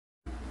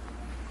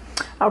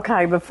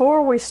Okay,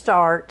 before we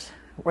start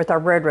with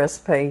our bread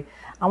recipe,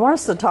 I want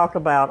us to talk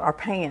about our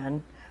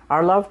pan,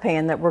 our loaf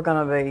pan that we're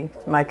going to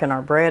be making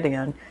our bread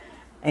in.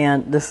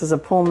 And this is a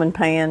Pullman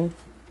pan,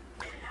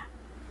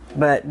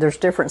 but there's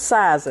different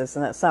sizes,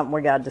 and that's something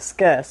we got to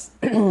discuss.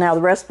 Now,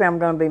 the recipe I'm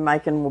going to be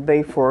making will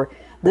be for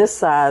this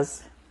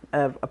size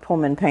of a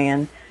Pullman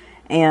pan,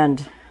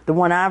 and the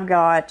one I've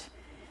got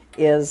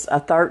is a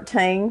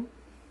 13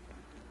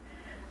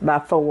 by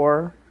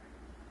 4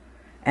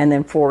 and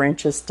then 4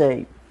 inches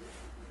deep.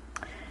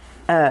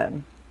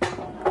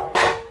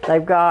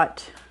 They've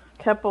got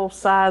a couple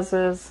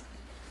sizes.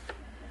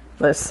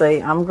 Let's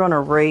see, I'm going to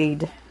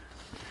read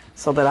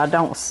so that I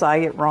don't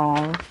say it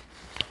wrong.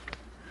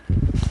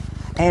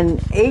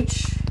 And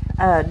each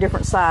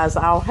different size,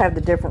 I'll have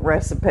the different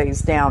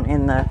recipes down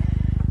in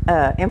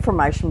the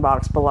information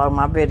box below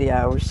my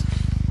videos.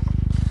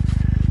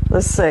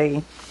 Let's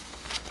see.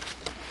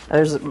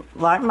 There's,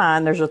 like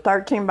mine, there's a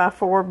 13 by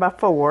 4 by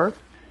 4.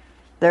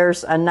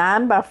 There's a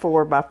 9 by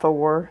 4 by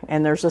 4,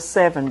 and there's a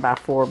 7 by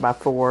 4 by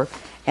 4.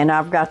 And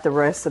I've got the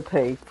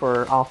recipe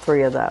for all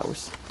three of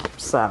those.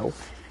 So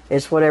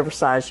it's whatever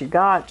size you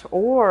got,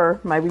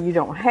 or maybe you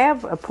don't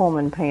have a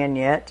Pullman pan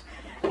yet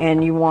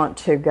and you want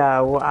to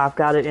go. I've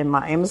got it in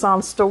my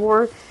Amazon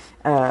store.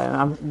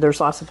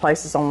 There's lots of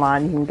places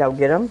online you can go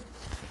get them.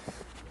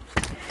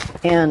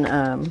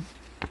 And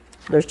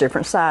there's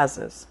different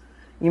sizes.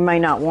 You may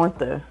not want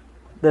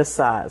this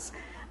size.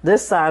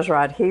 This size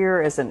right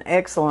here is an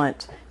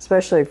excellent,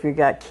 especially if you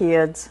got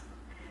kids.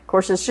 Of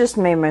course, it's just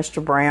me and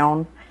Mr.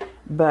 Brown,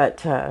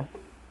 but I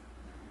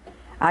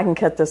can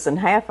cut this in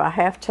half. I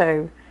have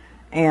to,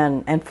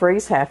 and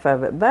freeze half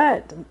of it.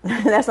 But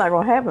that's not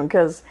going to happen,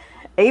 because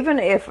even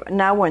if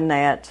knowing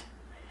that,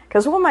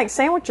 because we'll make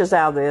sandwiches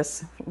out of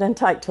this, then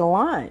take to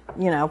lunch,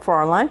 you know, for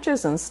our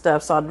lunches and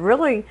stuff. So I'd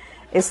really,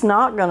 it's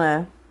not going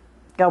to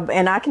go,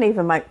 and I can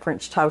even make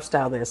French toast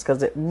out of this,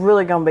 because it's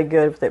really going to be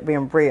good with it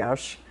being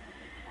brioche.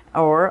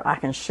 Or I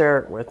can share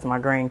it with my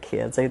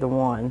grandkids, either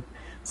one.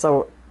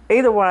 So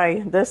either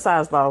way, this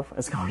size loaf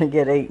is going to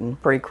get eaten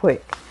pretty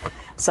quick.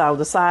 So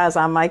the size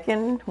I'm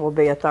making will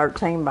be a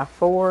 13 by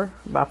 4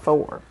 by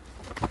 4.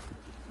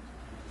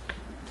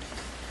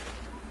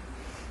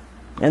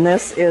 And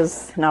this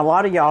is, now a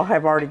lot of y'all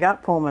have already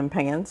got Pullman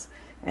pans,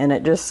 and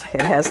it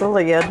has a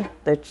lid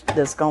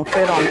that's going to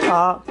fit on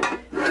top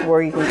to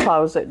where you can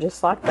close it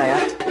just like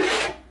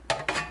that.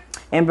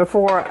 And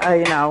before,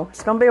 you know,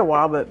 it's going to be a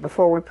while, but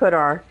before we put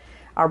our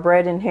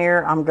bread in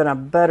here, I'm going to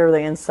butter the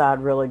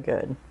inside really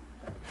good.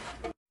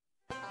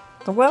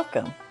 So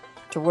welcome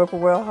to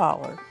Whippoorwill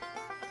Holler.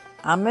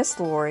 I'm Miss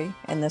Lori,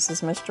 and this is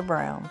Mr.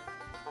 Brown.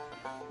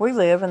 We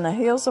live in the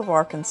hills of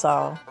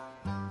Arkansas.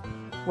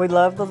 We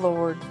love the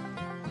Lord.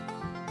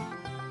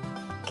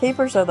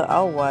 Keepers of the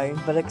old way,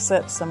 but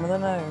accept some of the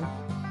new.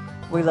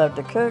 We love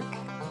to cook,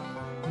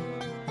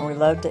 and we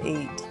love to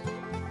eat.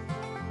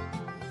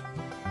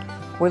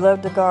 We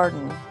love to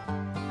garden.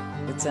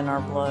 It's in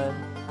our blood.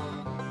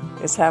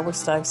 It's how we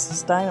stay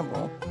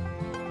sustainable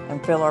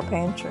and fill our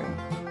pantry.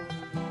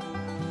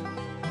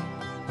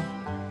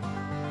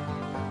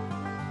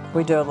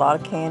 We do a lot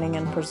of canning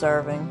and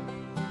preserving.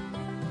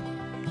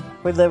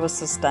 We live a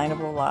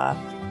sustainable life.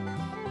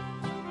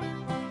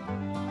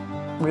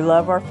 We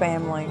love our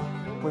family.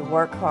 We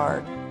work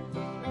hard.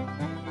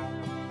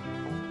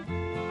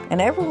 And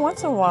every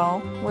once in a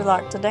while, we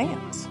like to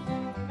dance.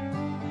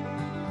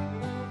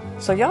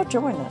 So y'all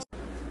join us.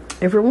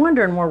 If you're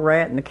wondering where we're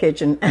at in the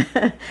kitchen,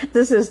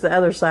 this is the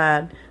other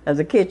side of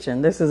the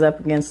kitchen. This is up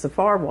against the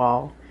far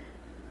wall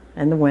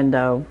and the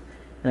window.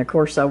 And of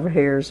course over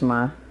here is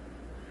my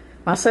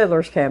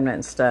settlers cabinet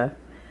and stuff.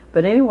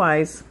 But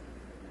anyways,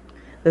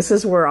 this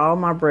is where all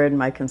my bread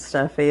making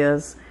stuff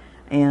is.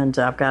 And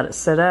I've got it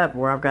set up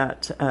where I've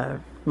got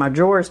my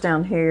drawers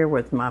down here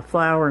with my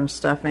flour and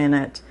stuff in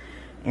it.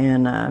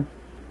 And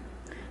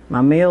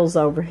my meals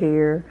over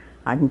here.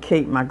 I can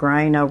keep my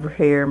grain over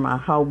here, my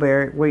whole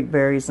wheat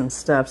berries and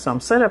stuff. So I'm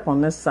set up on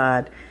this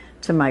side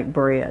to make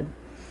bread.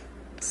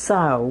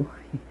 So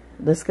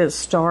let's get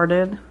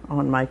started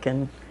on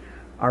making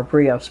our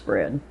brioche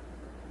bread.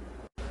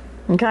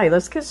 Okay,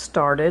 let's get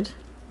started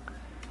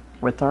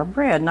with our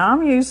bread. Now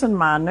I'm using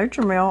my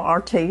Nutri-Mill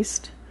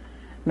Artiste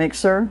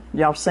mixer.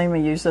 Y'all seen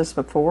me use this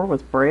before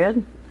with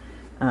bread.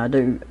 I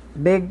do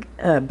big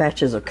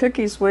batches of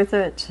cookies with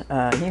it. You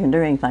can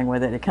do anything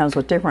with it. It comes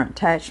with different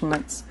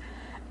attachments.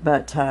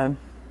 But I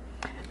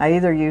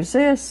either use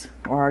this,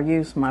 or I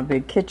use my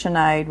big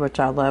KitchenAid, which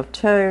I love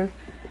too,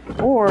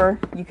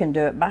 or you can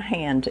do it by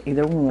hand,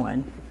 either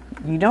one.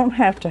 You don't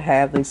have to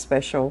have these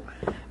special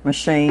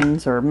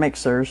machines or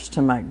mixers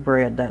to make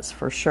bread, that's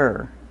for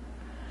sure.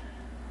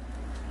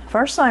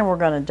 First thing we're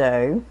going to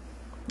do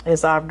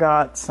is I've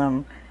got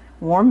some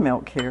warm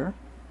milk here.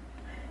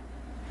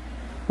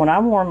 When I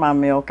warm my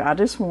milk, I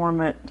just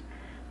warm it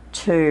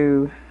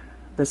to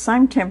the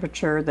same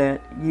temperature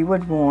that you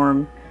would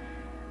warm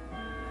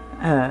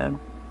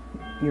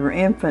your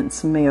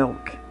infant's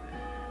milk,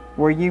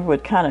 where you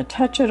would kind of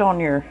touch it on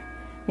your,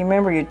 you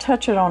remember you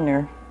touch it on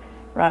your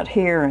right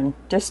here, and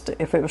just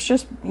if it was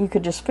just, you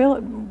could just feel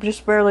it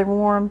just barely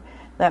warm.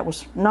 That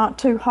was not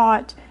too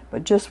hot,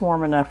 but just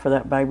warm enough for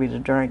that baby to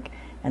drink.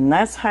 And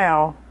that's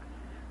how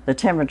the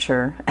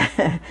temperature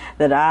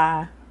that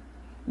I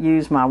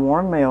use my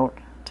warm milk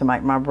to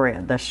make my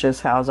bread. That's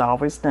just how I've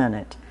always done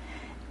it.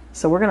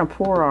 So we're going to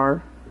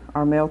pour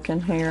our milk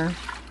in here.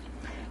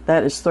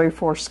 That is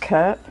 3/4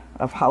 cup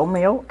of whole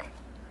milk.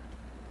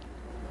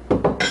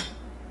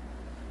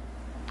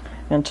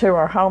 And to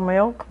our whole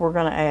milk, we're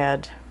going to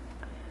add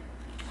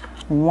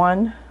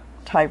 1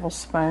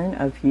 tablespoon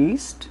of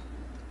yeast.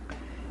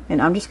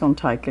 And I'm just going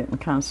to take it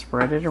and kind of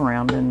spread it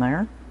around in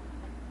there.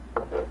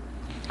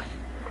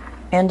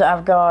 And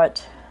I've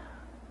got,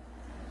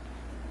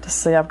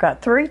 I've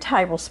got 3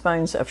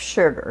 tablespoons of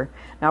sugar.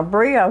 Now,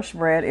 brioche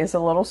bread is a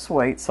little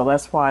sweet, so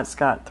that's why it's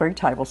got 3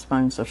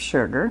 tablespoons of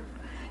sugar.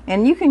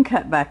 And you can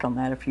cut back on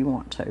that if you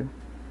want to.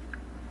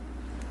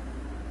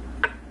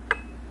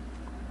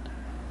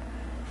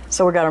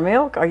 So we got our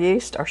milk, our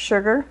yeast, our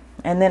sugar,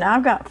 and then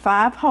I've got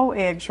 5 whole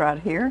eggs right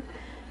here.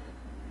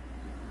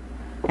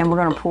 And we're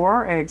going to pour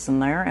our eggs in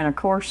there. And of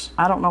course,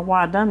 I don't know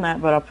why I done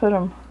that, but I put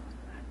them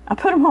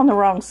on the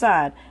wrong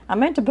side. I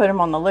meant to put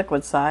them on the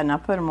liquid side, and I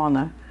put them on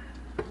the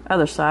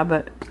other side,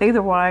 but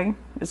either way,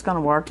 it's going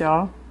to work,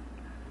 y'all.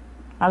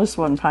 I just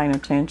wasn't paying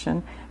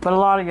attention. But a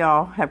lot of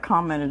y'all have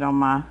commented on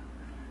my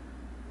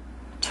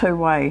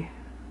 2-way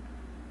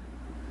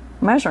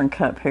measuring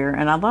cup here,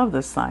 and I love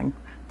this thing.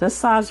 This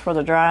side's for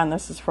the dry, and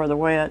this is for the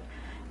wet.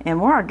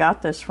 And where I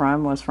got this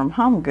from was from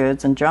Home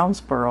Goods in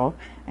Jonesboro,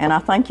 and I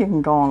think you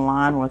can go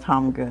online with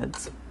Home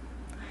Goods.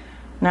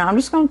 Now I'm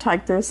just going to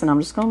take this and I'm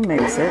just going to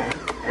mix it.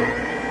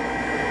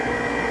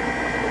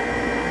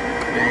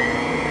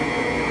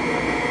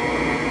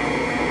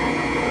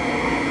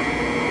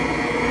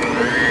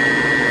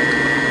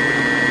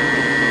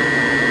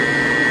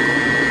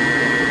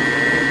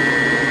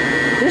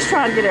 Just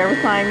try to get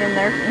everything in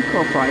there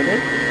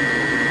incorporated.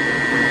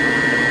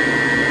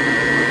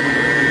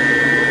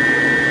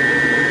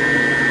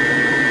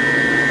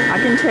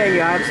 I can tell you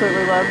I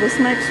absolutely love this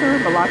mixture,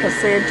 but like I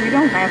said, you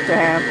don't have to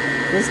have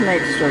this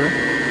mixture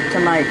to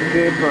make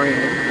good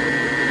bread.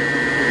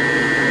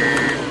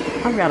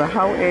 I've got a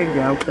whole egg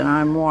yolk that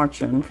I'm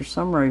watching. For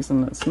some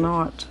reason, it's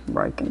not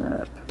breaking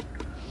up.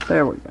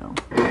 There we go.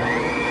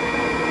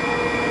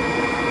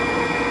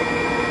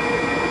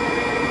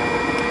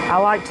 I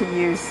like to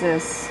use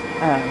this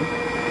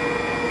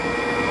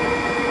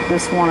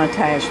this one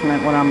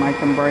attachment when I'm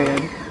making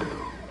bread.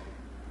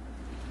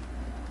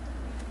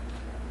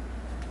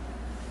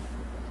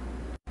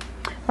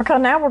 Okay,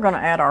 now we're going to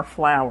add our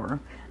flour.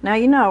 Now,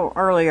 you know,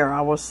 earlier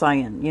I was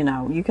saying, you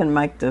know, you can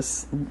make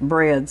this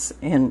breads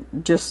and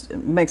just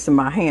mix them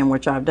by hand,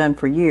 which I've done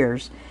for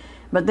years.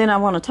 But then I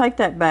want to take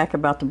that back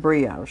about the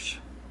brioche.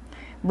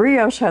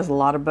 Brioche has a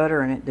lot of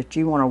butter in it that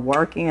you want to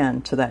work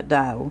into that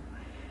dough.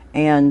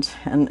 And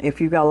if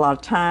you've got a lot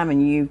of time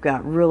and you've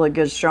got really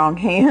good strong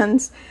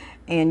hands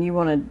and you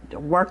want to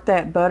work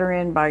that butter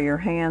in by your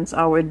hands,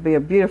 oh, it'd be a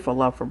beautiful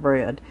loaf of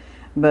bread.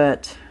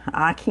 But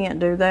I can't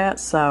do that,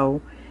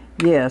 so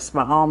yes,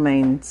 by all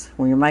means,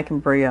 when you're making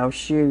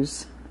brioche,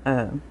 use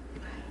either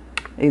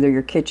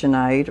your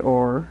KitchenAid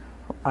or,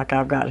 like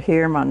I've got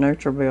here, my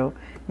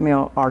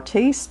Nutribullet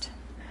Artiste.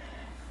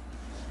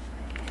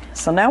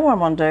 So now what I'm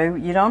going to do,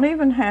 you don't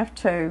even have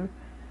to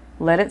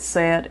let it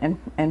set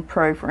and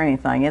proof or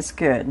anything. It's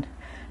good.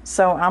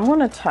 So I'm going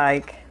to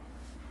take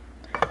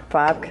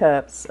 5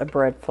 cups of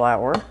bread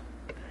flour.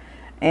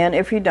 And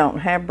if you don't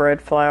have bread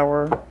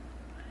flour,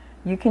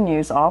 you can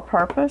use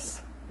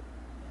all-purpose.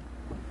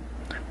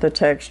 The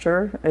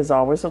texture is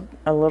always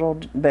a little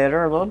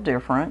better, a little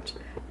different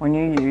when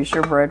you use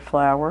your bread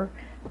flour.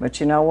 But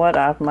you know what?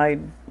 I've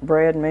made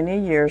bread many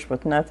years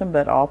with nothing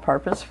but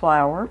all-purpose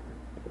flour.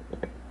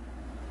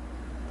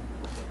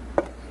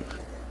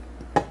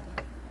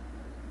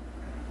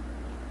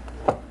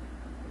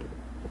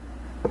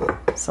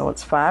 So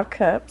it's 5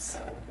 cups.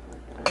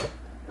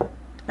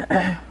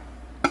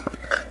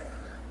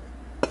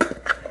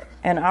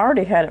 And I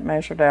already had it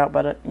measured out,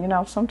 but you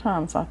know,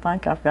 sometimes I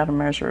think I've got to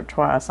measure it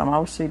twice. I'm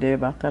OCD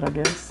about that, I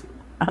guess.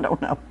 I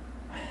don't know.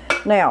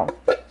 Now,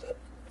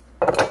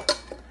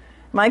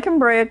 making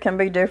bread can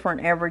be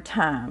different every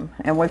time,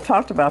 and we've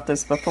talked about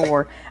this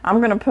before. I'm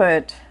going to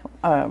put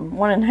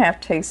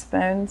 1½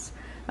 teaspoons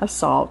of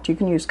salt. You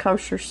can use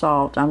kosher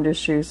salt. I'm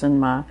just using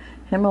my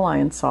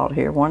Himalayan salt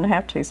here,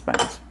 1½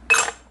 teaspoons.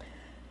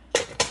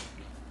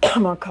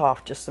 I'm going to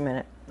cough just a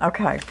minute.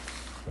 Okay.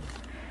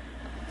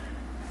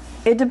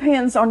 It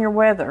depends on your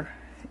weather.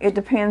 It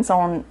depends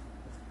on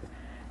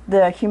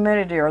the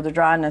humidity or the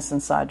dryness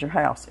inside your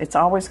house. It's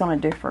always going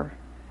to differ.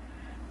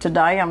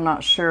 Today, I'm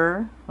not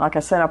sure. Like I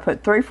said, I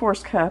put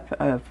 3/4 cup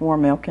of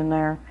warm milk in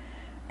there,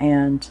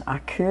 and I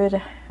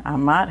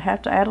might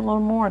have to add a little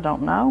more. I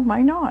don't know,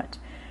 may not,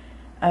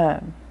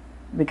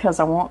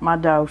 because I want my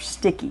dough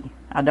sticky.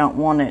 I don't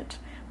want it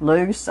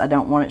loose. I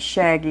don't want it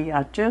shaggy.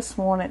 I just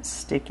want it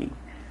sticky.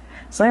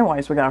 So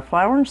anyways, we got our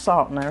flour and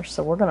salt in there,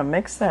 so we're going to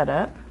mix that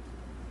up.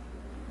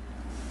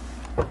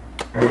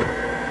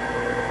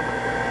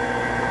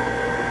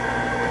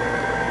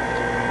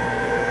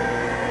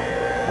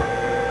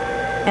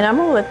 And I'm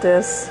gonna let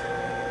this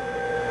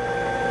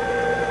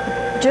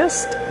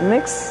just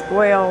mix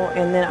well,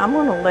 and then I'm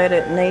gonna let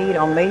it knead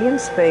on medium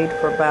speed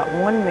for about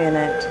 1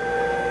 minute.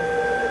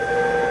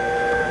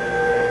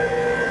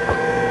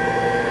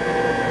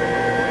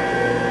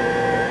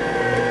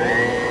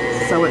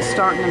 So it's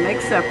starting to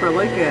mix up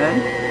really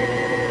good.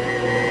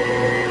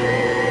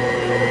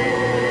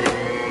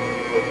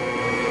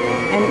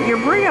 And your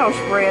brioche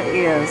bread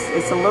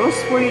it's a little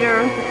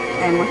sweeter,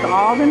 and with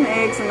all them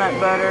eggs and that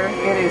butter,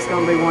 it is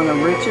going to be one of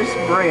the richest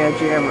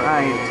breads you ever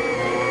ate.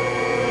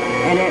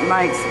 And it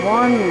makes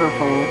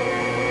wonderful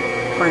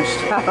French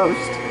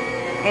toast.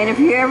 And if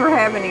you ever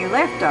have any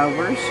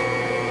leftovers,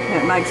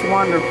 it makes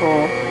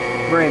wonderful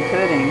bread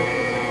pudding.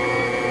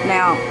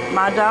 Now,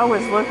 my dough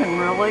is looking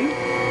really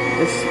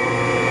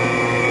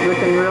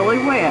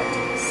wet.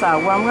 So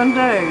what I'm going to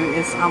do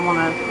is I'm going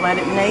to let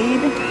it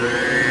knead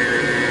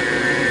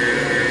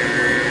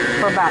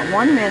for about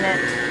 1 minute.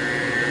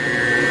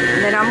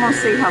 And then I'm going to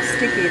see how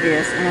sticky it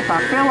is. And if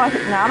I feel like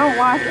it, now I don't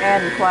like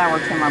adding flour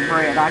to my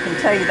bread, I can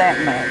tell you that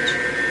much.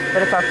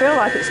 But if I feel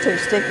like it's too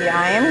sticky,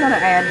 I am going to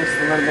add just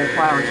a little bit of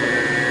flour to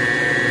it.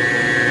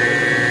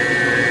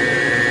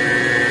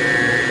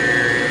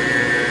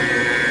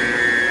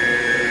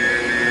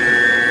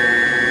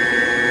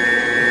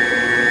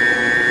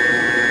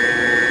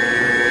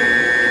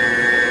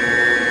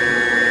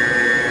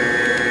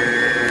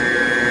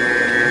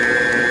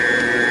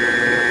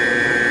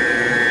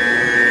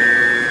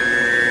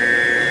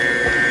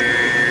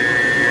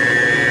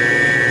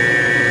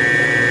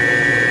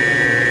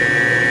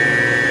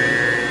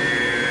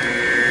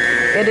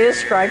 It is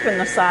scraping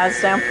the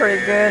sides down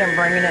pretty good and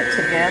bringing it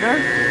together.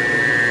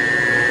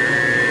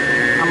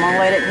 I'm going to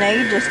let it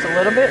knead just a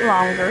little bit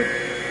longer.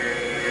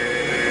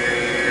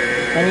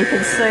 And you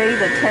can see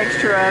the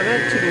texture of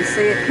it. You can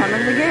see it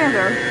coming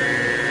together.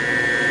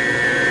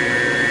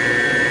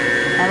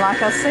 And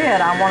like I said,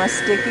 I want a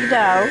sticky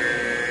dough.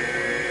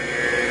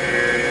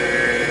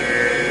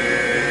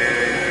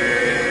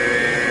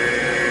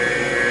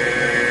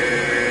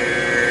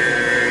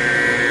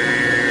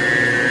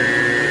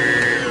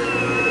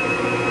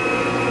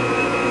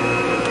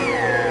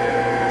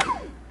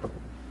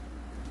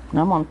 And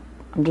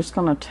I'm just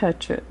going to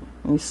touch it.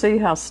 You see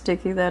how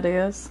sticky that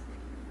is?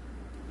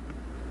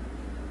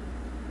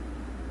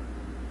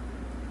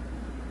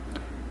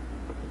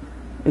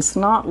 It's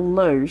not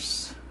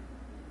loose,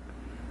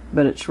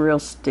 but it's real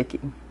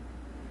sticky.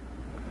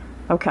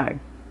 Okay,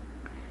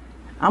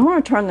 I'm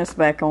going to turn this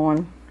back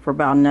on for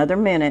about another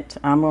minute.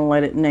 I'm going to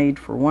let it knead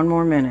for 1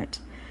 more minute.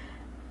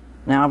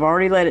 Now I've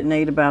already let it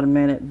knead about a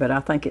minute, but I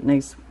think it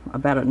needs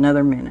about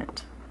another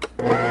minute.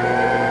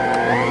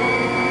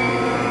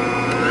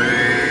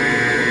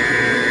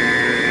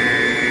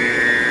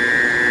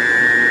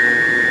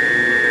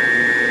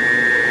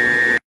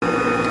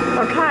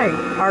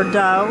 Our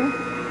dough,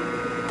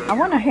 I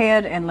went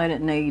ahead and let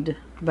it knead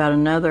about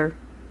another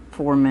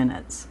 4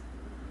 minutes.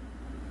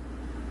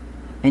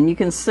 And you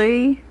can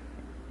see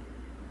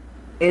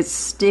it's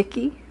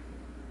sticky,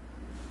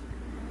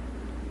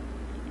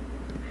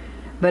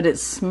 but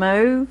it's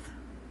smooth,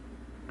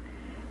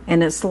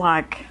 and it's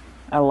like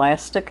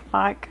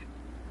elastic-like.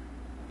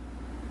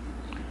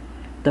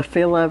 The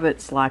feel of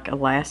it's like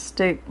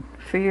elastic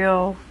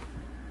feel,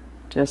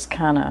 just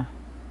kind of.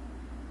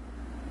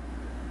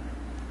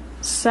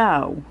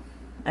 So,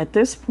 at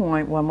this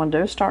point, what I'm going to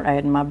do is start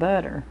adding my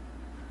butter.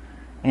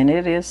 And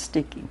it is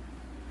sticky.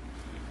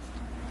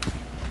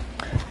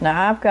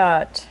 Now, I've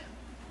got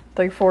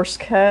 3/4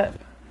 cup.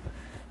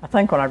 I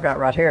think what I've got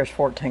right here is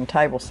 14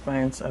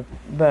 tablespoons of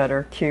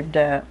butter cubed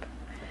up.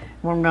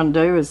 What I'm going to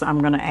do is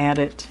I'm going to add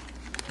it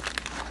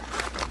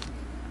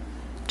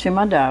to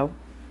my dough.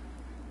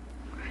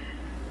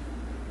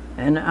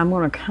 And I'm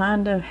going to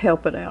kind of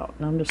help it out.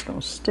 And I'm just going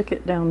to stick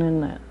it down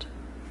in that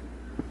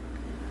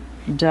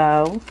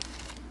dough,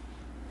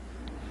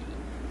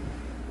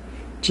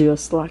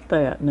 just like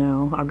that.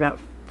 Now I've got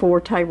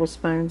 4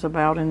 tablespoons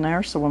about in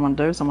there, so what I'm going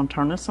to do is I'm going to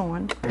turn this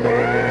on.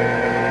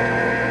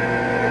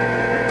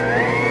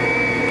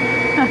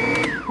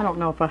 I don't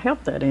know if I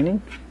helped that any.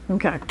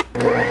 Okay.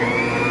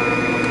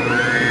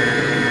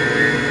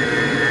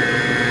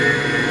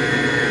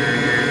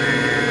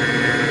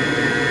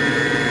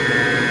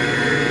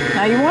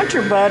 Now you want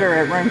your butter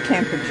at room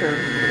temperature.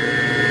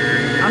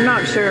 I'm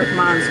not sure if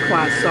mine's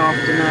quite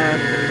soft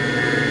enough,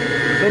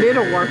 but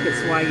it'll work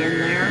its way in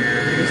there.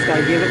 You just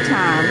gotta give it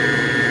time.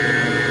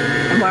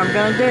 And what I'm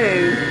gonna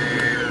do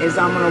is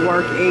I'm gonna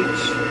work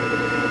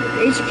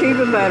each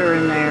cube of butter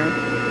in there.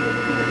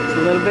 It's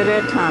a little bit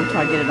at a time till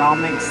I get it all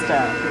mixed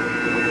up.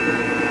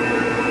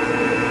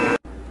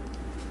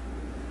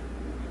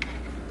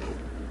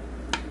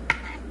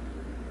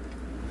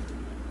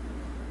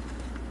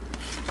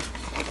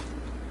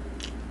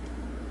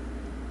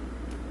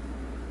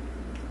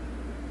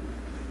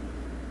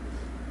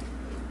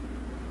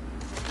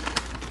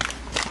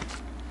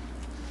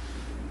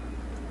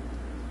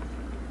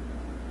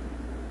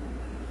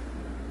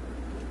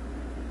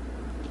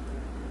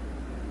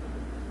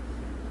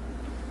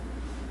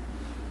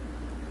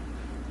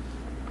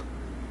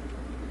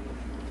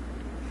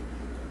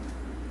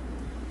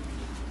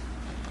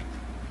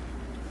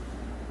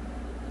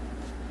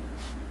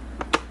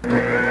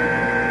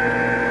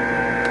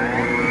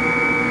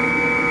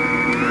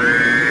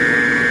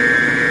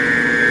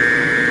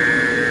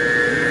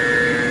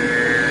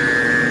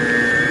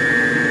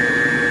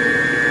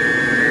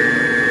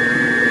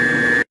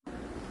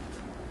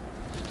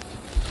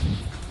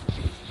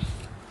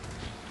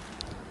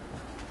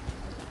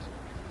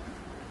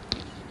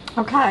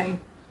 Okay,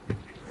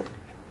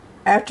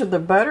 after the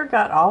butter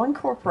got all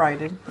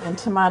incorporated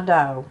into my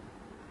dough,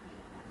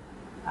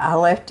 I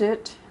left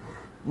it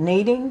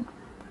kneading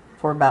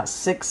for about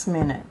 6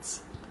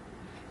 minutes.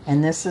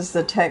 And this is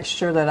the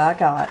texture that I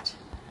got.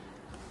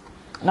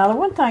 Now, the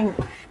one thing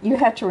you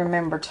have to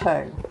remember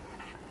too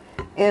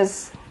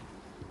is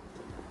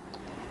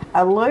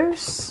a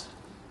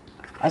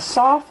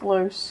soft,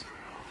 loose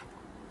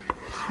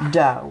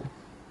dough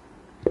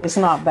is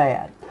not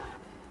bad.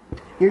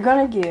 You're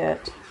going to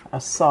get a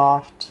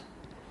soft,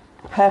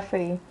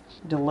 puffy,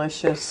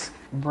 delicious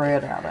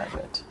bread out of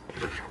it.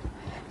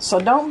 So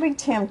don't be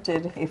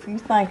tempted if you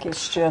think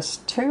it's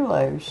just too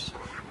loose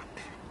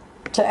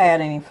to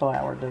add any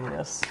flour to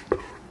this.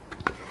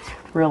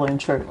 Really and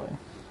truly.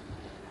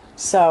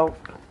 So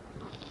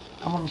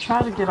I'm going to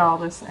try to get all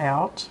this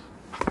out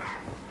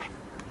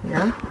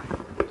here.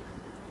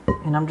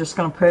 And I'm just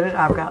going to put it,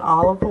 I've got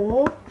olive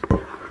oil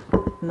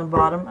in the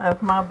bottom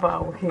of my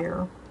bowl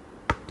here.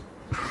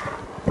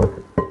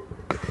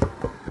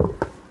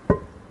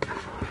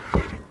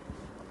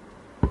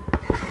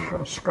 I'm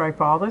going to scrape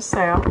all this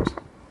out.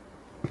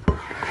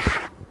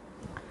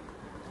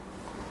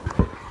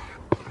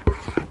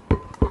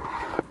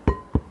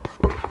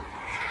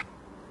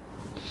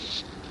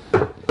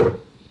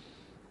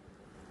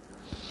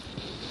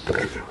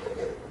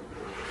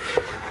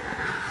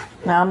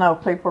 Now, I know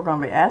people are going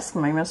to be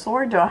asking me, Miss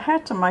Lori, do I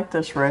have to make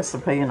this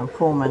recipe in a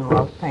Pullman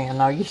loaf pan?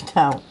 No, you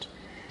don't.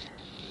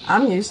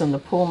 I'm using the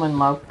Pullman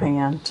loaf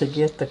pan to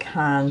get the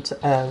kind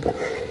of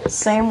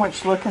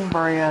sandwich-looking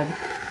bread.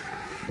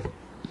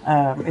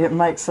 It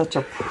makes such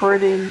a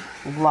pretty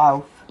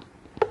loaf.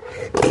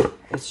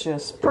 It's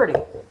just pretty.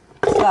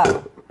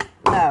 So,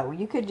 no,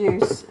 you could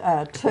use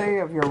 2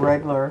 of your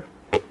regular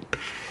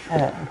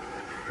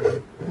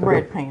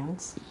bread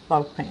pans,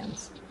 loaf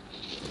pans.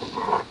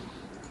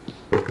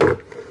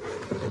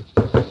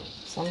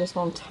 So I'm just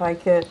going to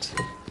take it,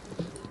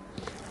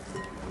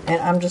 and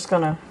I'm just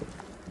going to,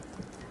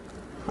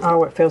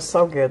 oh, it feels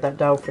so good. That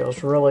dough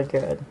feels really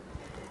good.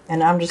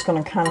 And I'm just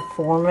going to kind of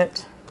form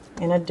it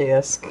in a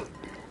disc.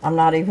 I'm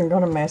not even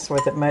going to mess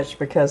with it much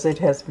because it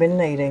has been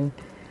kneading,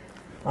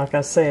 like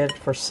I said,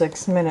 for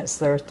 6 minutes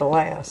there at the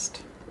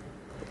last.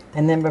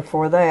 And then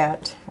before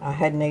that, I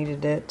had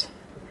kneaded it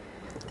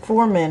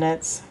 4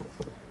 minutes.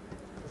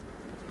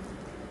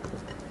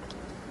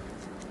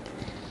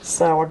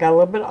 So I got a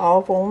little bit of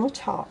olive oil on the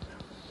top.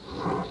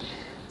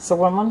 So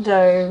what I'm going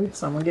to do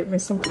is I'm going to get me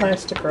some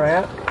plastic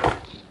wrap.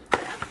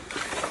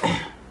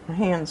 My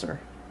hands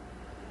are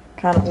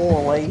kind of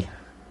oily.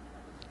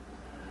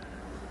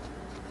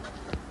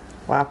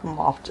 Wipe them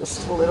off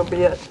just a little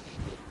bit.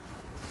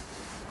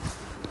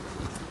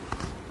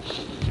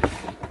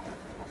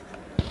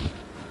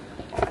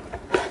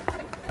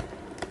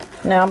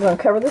 Now I'm going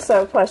to cover this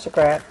up with plastic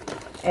wrap,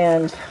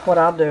 and what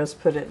I'll do is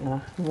put it in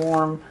a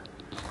warm,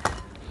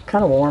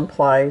 kind of warm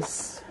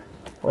place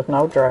with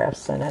no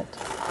drafts in it.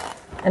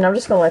 And I'm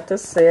just going to let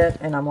this sit,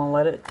 and I'm going to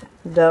let it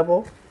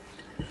double.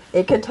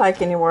 It could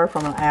take anywhere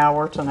from an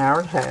hour to an hour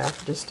and a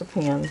half, just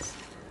depends.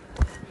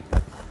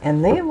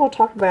 And then we'll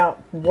talk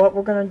about what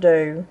we're going to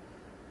do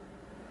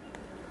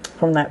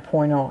from that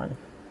point on.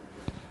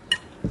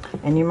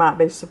 And you might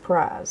be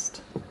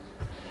surprised.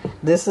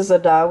 This is a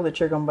dough that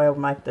you're going to be able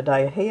to make the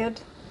day ahead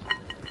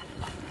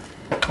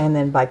and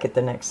then bake it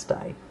the next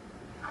day.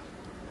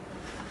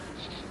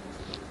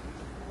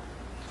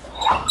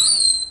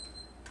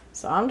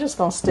 So I'm just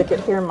going to stick it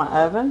here in my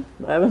oven.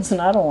 The oven's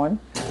not on.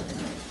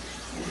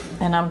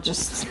 And I'm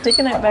just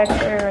sticking it back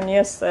there, and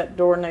yes, that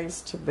door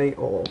needs to be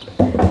oiled.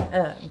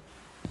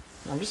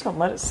 I'm just going to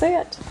let it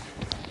sit.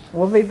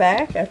 We'll be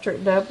back after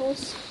it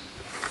doubles,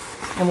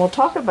 and we'll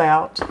talk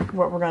about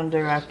what we're going to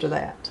do after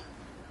that.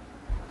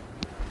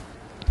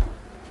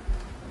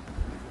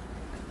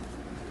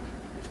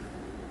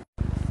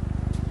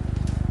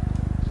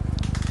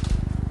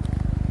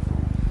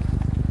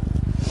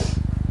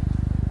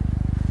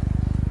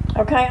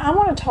 Okay, I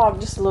want to talk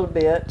just a little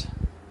bit,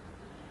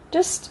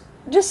 just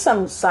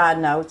some side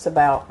notes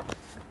about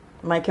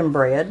making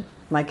bread,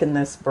 making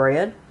this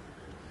bread.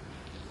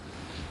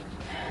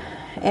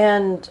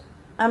 And,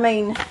 I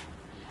mean,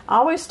 I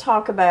always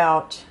talk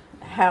about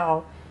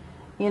how,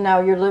 you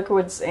know, your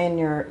liquids and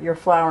your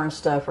flour and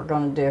stuff are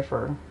going to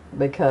differ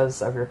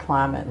because of your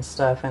climate and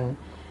stuff, and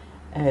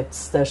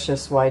that's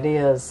just the way it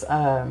is.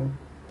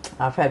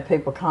 I've had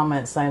people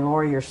comment saying,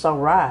 Lori, you're so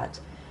right.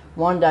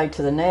 One day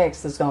to the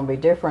next is going to be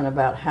different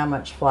about how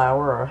much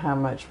flour or how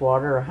much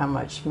water or how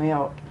much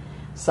milk.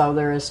 So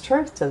there is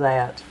truth to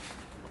that.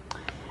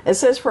 It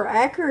says, for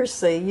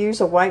accuracy, use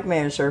a weight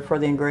measure for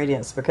the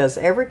ingredients because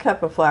every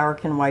cup of flour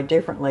can weigh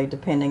differently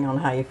depending on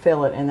how you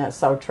fill it, and that's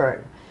so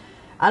true.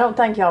 I don't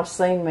think y'all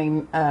seen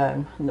me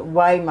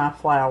weigh my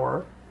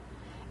flour,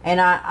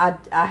 and I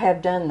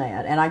have done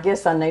that, and I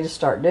guess I need to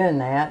start doing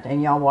that,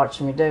 and y'all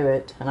watch me do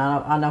it, and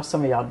I know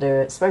some of y'all do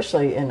it,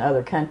 especially in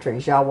other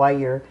countries. Y'all weigh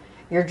your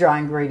dry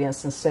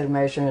ingredients instead of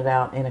measuring it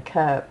out in a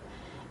cup,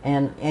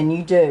 and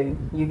you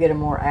get a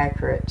more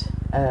accurate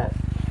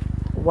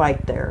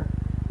weight there.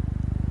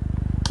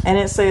 And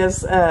it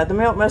says the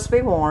milk must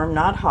be warm,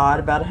 not hot,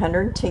 about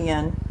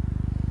 110.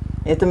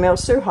 If the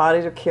milk's too hot,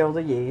 it'll kill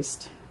the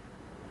yeast.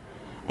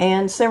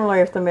 And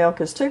similarly, if the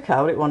milk is too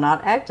cold, it will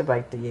not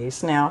activate the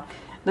yeast. Now,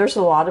 there's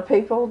a lot of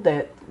people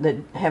that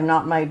have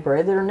not made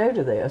bread that are new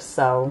to this,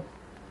 so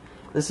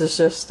this is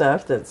just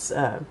stuff that's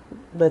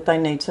that they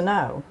need to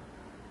know.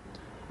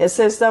 It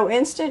says, though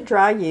instant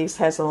dry yeast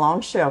has a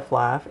long shelf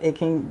life, it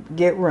can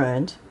get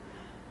ruined.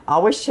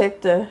 Always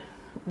check the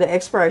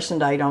expiration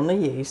date on the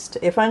yeast.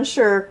 If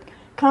unsure,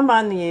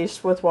 combine the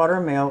yeast with water,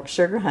 milk,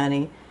 sugar,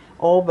 honey,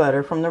 oil,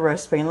 butter from the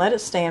recipe and let it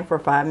stand for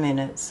 5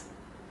 minutes.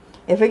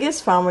 If it gets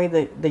foamy,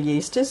 the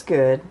yeast is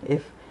good.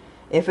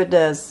 If it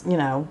does,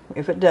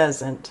 if it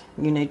doesn't,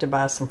 you need to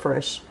buy some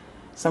fresh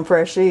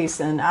yeast.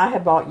 And I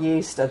had bought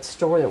yeast at the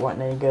store that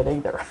wasn't any good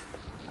either.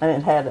 And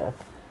it had a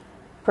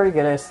pretty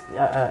good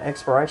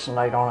expiration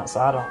date on it, so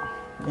I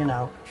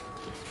don't,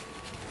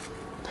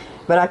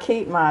 But I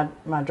keep my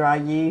dry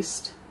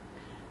yeast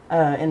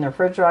in the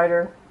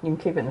refrigerator. You can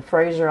keep it in the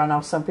freezer. I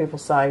know some people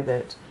say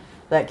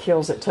that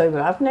kills it too,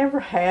 but I've never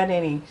had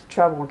any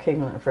trouble with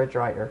keeping it in the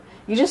refrigerator.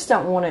 You just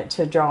don't want it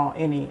to draw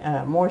any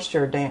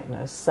moisture or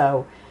dampness,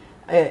 so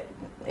it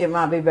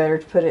might be better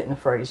to put it in the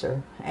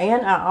freezer.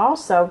 And I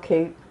also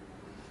keep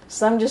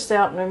some just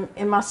out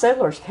in my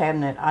settler's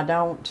cabinet. I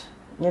don't,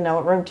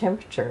 at room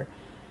temperature.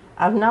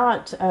 I've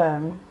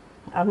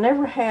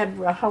never had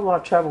a whole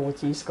lot of trouble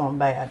with yeast going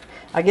bad.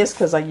 I guess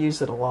because I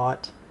use it a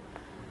lot.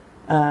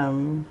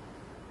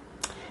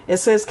 It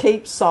says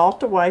keep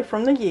salt away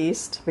from the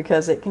yeast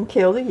because it can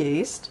kill the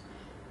yeast.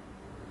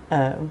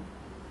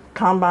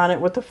 Combine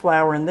it with the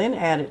flour and then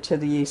add it to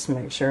the yeast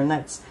mixture. And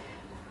that's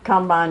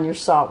combine your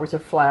salt with your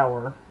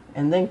flour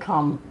and then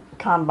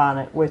combine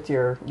it with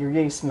your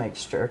yeast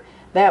mixture.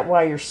 That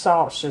way your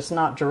salt's just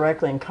not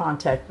directly in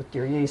contact with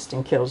your yeast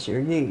and kills your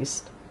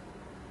yeast.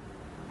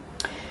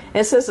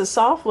 It says a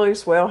soft,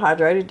 loose,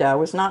 well-hydrated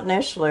dough is not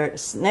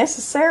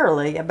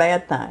necessarily a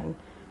bad thing.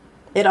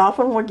 It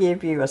often will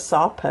give you a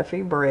soft,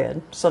 puffy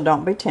bread, so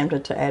don't be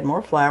tempted to add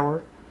more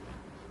flour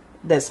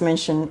that's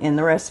mentioned in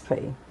the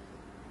recipe.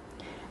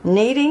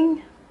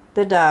 Kneading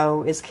the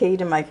dough is key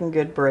to making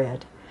good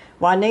bread.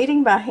 While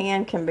kneading by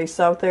hand can be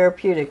so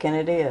therapeutic, and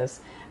it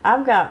is,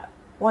 I've got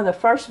one of the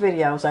first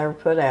videos I ever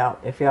put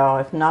out. If y'all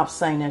have not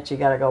seen it, you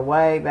got to go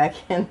way back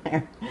in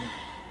there.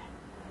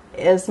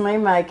 It's me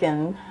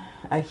making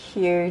a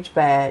huge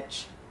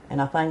batch,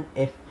 and I think,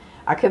 if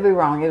I could be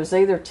wrong, it was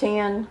either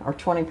 10 or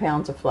 20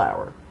 pounds of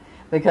flour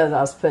because I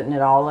was putting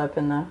it all up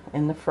in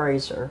the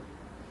freezer.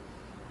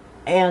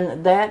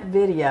 And that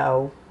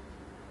video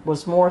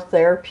was more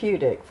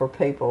therapeutic for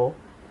people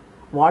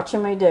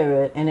watching me do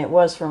it, and it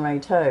was for me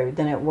too,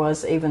 than it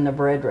was even the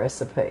bread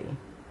recipe.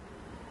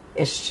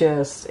 It's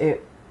just,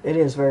 it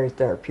is very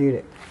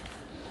therapeutic.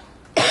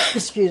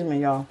 Excuse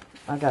me, y'all.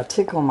 I got a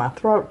tickle in my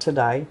throat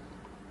today.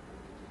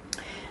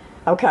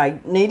 Okay,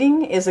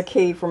 kneading is a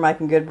key for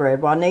making good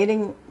bread. While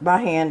kneading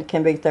by hand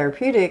can be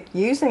therapeutic,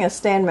 using a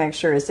stand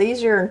mixer is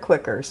easier and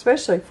quicker,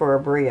 especially for a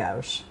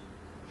brioche.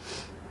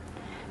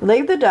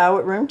 Leave the dough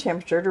at room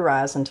temperature to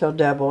rise until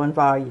double in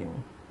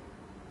volume.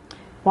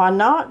 While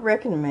not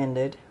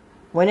recommended,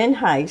 when in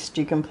haste,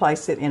 you can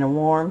place it in a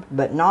warm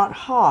but not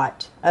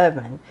hot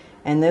oven,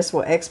 and this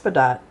will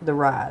expedite the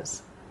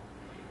rise.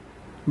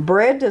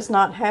 Bread does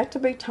not have to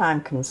be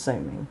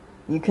time-consuming.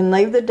 You can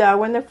leave the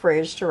dough in the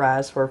fridge to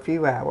rise for a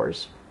few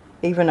hours,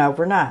 even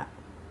overnight,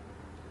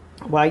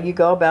 while you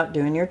go about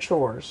doing your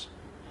chores.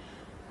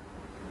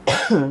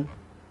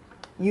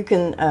 You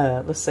can,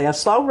 let's see, a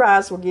slow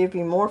rise will give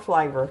you more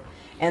flavor,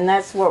 and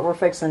that's what we're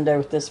fixing to do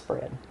with this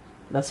bread.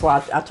 That's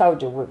why I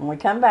told you, when we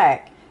come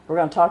back, we're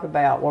going to talk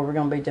about what we're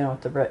going to be doing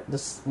with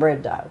this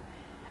bread dough.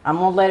 I'm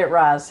going to let it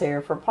rise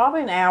here for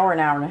probably an hour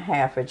and a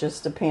half. It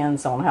just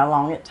depends on how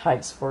long it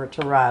takes for it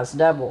to rise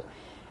double.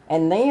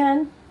 And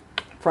then,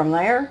 from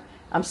there,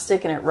 I'm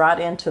sticking it right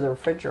into the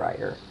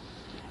refrigerator.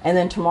 And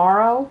then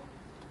tomorrow,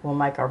 we'll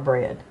make our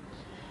bread.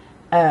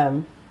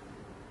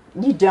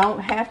 You don't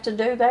have to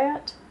do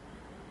that,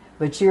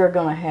 but you're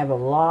going to have a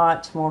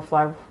lot more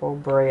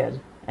flavorful bread,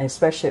 and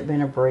especially it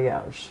being a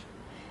brioche.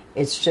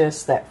 It's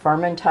just that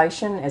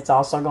fermentation, it's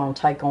also going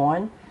to take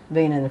on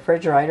being in the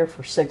refrigerator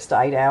for 6 to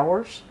 8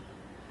 hours.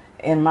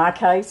 In my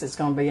case, it's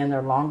going to be in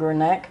there longer than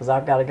that because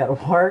I've got to go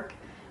to work.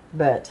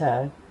 But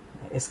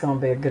it's going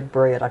to be a good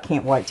bread. I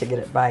can't wait to get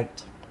it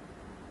baked.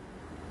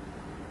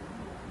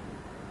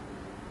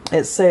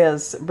 It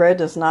says bread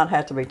does not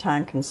have to be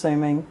time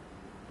consuming.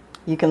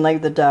 You can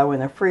leave the dough in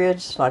the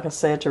fridge, like I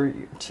said,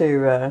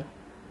 to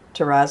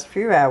rise a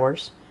few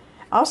hours.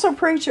 Also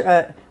preheat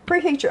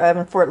your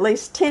oven for at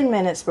least 10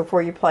 minutes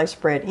before you place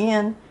bread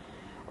in,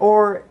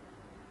 or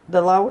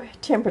the low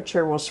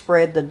temperature will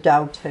spread the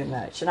dough too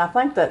much. And I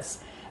think that's,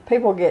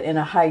 people get in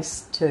a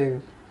haste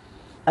to,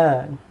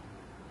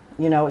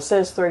 it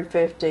says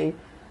 350,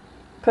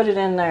 put it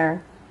in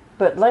there,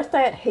 but let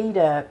that heat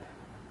up,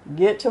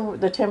 get to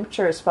the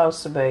temperature it's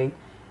supposed to be,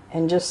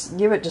 and just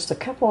give it just a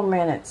couple of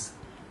minutes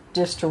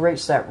just to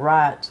reach that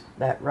right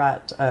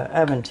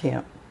oven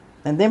temp,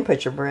 and then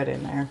put your bread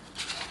in there.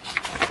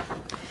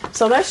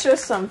 So that's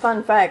just some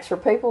fun facts for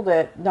people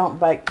that don't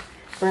bake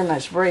very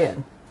much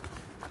bread.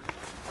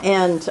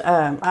 And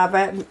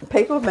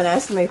people have been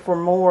asking me for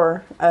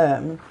more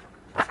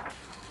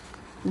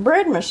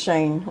bread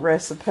machine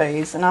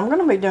recipes, and I'm going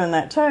to be doing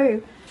that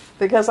too,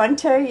 because I can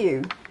tell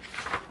you,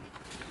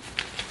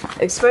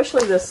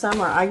 especially this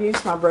summer, I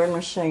use my bread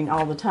machine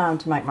all the time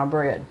to make my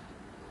bread.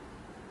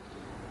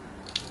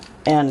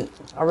 And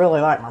I really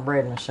like my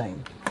bread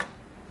machine.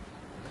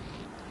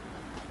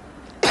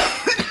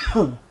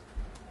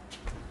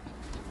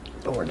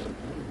 Lord.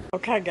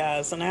 Okay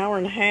guys, an hour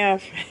and a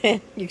half,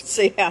 and you can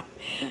see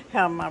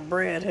how my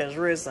bread has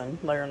risen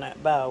there in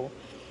that bowl.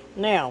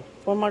 Now,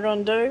 what am I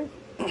going to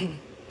do?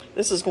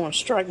 This is going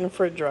straight in the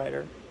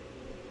refrigerator.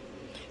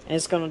 And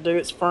it's going to do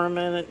its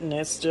ferment, and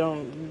it's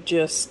going to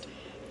just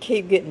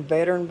keep getting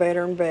better and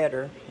better and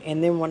better.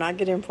 And then when I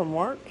get in from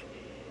work,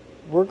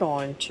 we're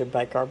going to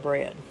bake our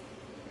bread.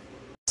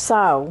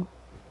 So,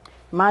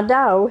 my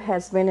dough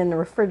has been in the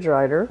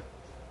refrigerator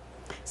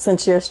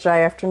since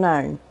yesterday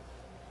afternoon.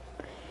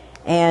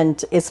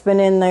 And it's been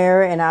in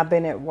there, and I've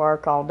been at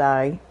work all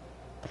day.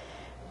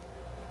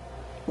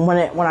 When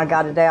I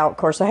got it out, of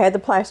course, I had the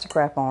plastic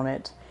wrap on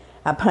it.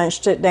 I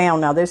punched it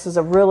down. Now, this is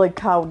a really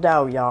cold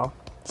dough, y'all.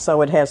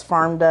 So it has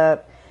firmed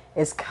up.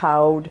 It's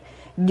cold.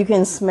 You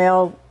can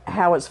smell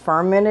how it's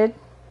fermented,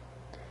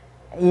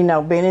 you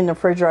know, being in the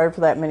refrigerator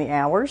for that many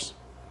hours.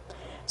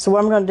 So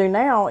what I'm going to do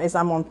now is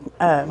I'm going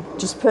to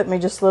just put me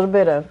just a little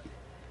bit of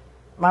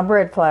my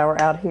bread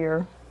flour out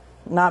here.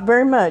 Not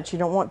very much. You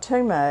don't want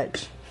too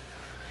much.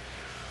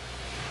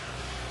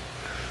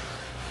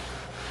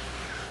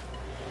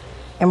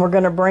 And we're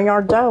going to bring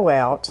our dough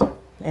out,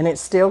 and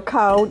it's still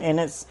cold, and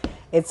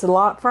it's a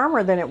lot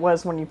firmer than it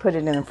was when you put it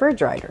in the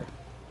refrigerator.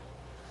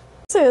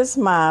 This is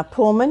my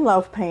Pullman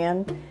loaf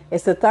pan.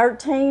 It's a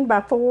 13 by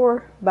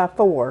 4 by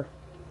 4.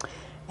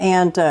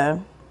 And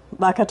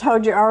like I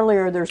told you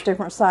earlier, there's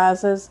different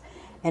sizes,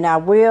 and I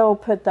will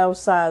put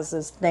those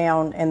sizes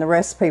down in the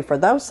recipe for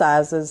those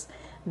sizes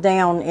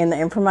down in the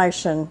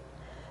information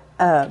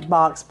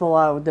box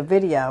below the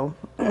video,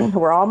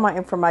 where all my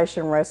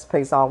information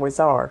recipes always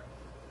are.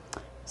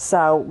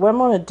 So what I'm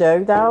going to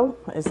do though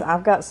is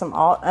I've got some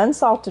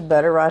unsalted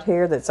butter right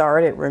here that's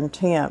already at room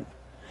temp.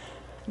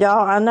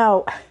 Y'all, I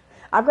know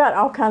I've got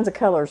all kinds of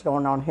colors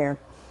going on here.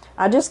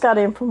 I just got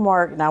in from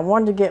work, and I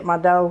wanted to get my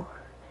dough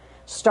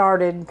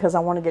started because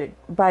I want to get it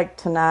baked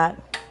tonight.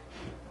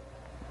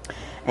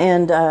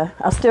 And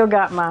I still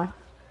got my,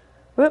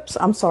 whoops,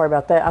 I'm sorry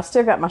about that. I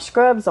still got my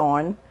scrubs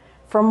on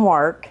from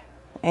work,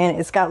 and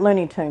it's got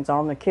Looney Tunes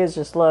on. The kids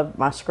just love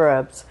my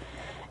scrubs.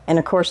 And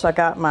of course I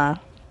got my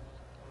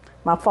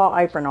fall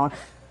apron on.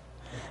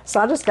 So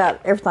I just got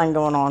everything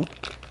going on.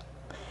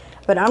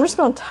 But I'm just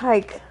going to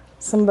take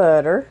some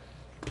butter,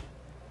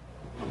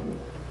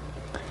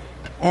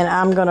 and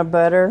I'm going to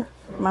butter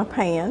my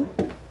pan.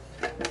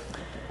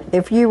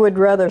 If you would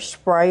rather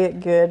spray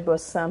it good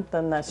with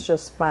something, that's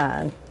just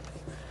fine.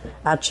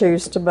 I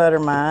choose to butter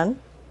mine.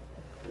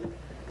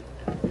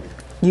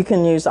 You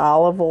can use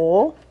olive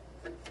oil.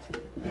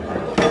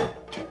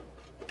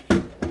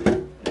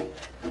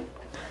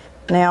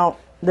 Now,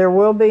 there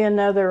will be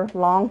another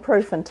long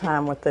proofing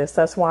time with this.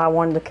 That's why I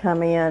wanted to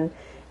come in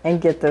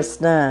and get this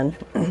done.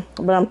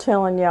 But I'm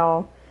telling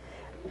y'all,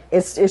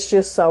 it's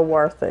just so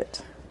worth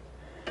it.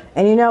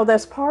 And you know,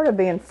 that's part of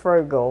being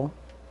frugal,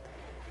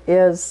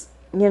 is,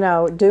 you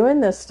know, doing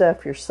this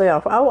stuff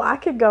yourself. Oh, I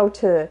could go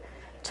to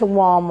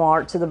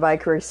Walmart, to the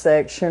bakery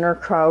section, or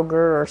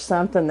Kroger, or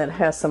something that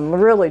has some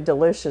really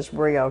delicious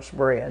brioche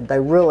bread.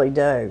 They really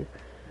do.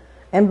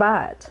 And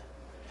buy it.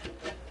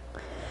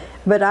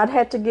 But I'd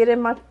have to get in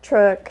my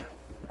truck.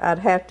 I'd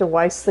have to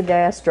waste the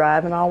gas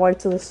driving all the way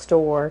to the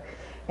store,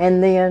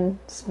 and then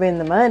spend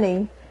the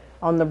money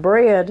on the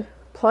bread,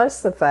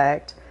 plus the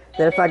fact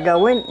that if I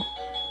go in...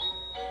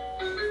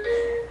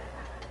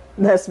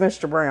 That's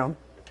Mr. Brown.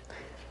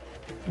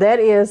 That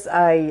is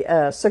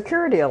a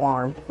security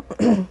alarm.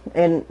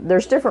 And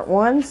there's different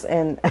ones,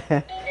 and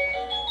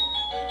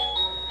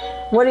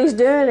what he's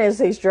doing is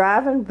he's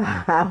driving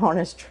by on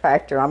his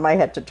tractor. I may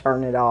have to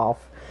turn it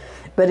off.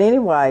 But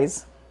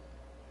anyways,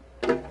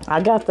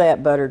 I got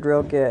that buttered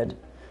real good.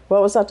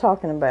 What was I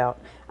talking about?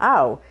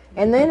 Oh,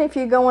 and then if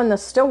you go in the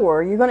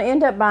store, you're going to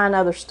end up buying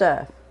other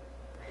stuff.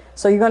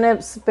 So you're going to end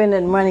up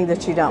spending money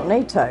that you don't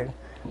need to.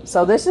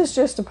 So this is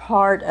just a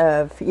part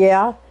of,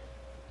 yeah,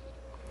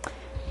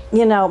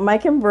 you know,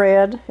 making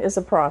bread is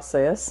a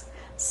process.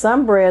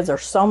 Some breads are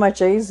so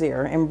much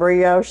easier, and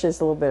brioche is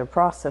a little bit of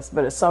process,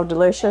 but it's so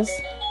delicious.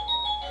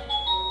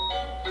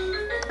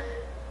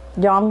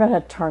 Y'all, I'm going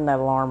to turn that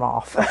alarm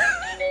off.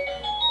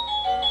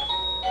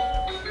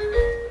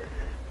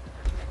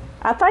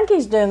 I think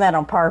he's doing that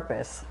on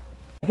purpose.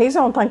 He's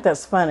going to think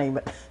that's funny,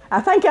 but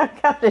I think I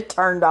got it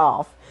turned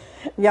off.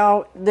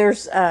 Y'all,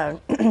 there's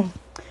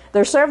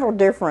several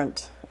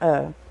different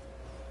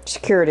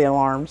security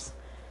alarms,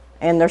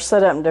 and they're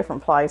set up in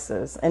different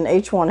places, and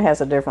each one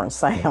has a different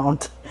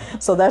sound.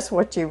 So that's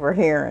what you were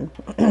hearing.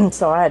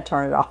 So I had to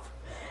turn it off.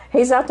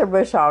 He's out there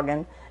bush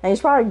hogging, and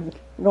he's probably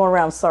going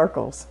around in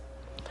circles.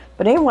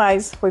 But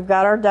anyways, we've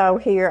got our dough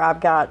here.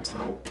 I've got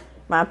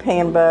my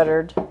pan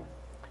buttered,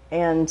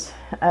 and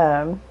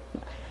I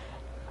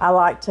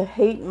like to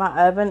heat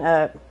my oven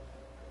up.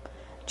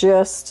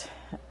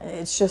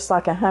 It's just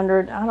like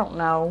 100, I don't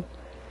know.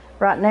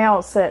 Right now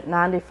it's at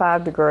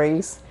 95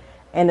 degrees,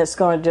 and it's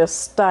going to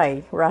just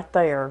stay right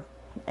there.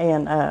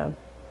 And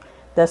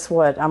that's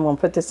what I'm going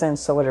to put this in,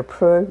 so it'll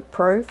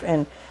proof.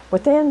 And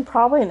within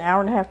probably an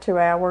hour and a half, 2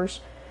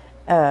 hours,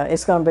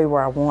 it's going to be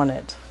where I want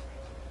it.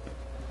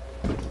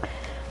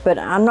 But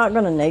I'm not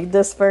going to need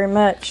this very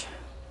much.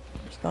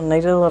 I'm just going to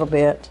need it a little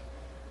bit.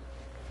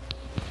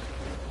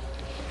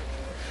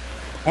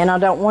 And I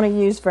don't want to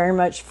use very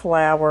much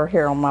flour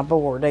here on my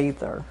board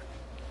either.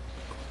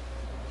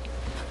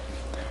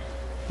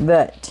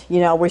 But,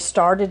 you know, we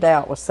started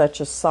out with such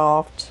a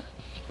soft,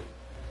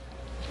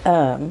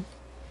 wet,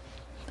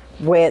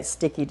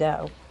 sticky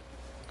dough.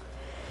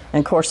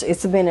 And of course,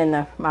 it's been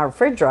in my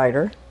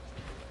refrigerator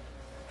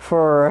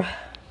for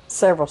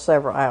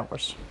several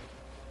hours.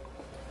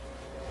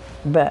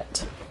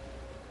 But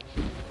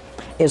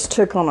it's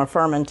took on a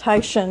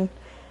fermentation.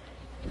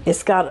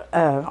 It's got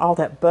all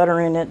that butter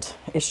in it.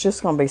 It's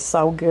just going to be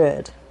so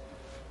good.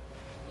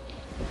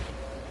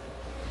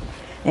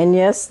 And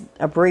yes,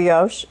 a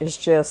brioche is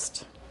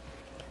just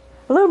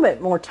a little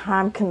bit more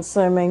time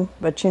consuming,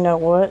 but you know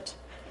what?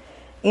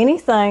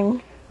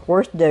 Anything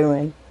worth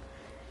doing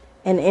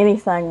and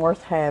anything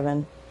worth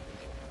having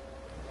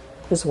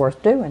is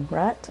worth doing,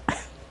 right?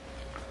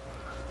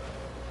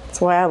 That's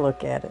the way I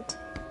look at it.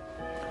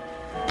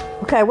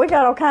 Okay, we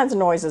got all kinds of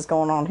noises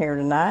going on here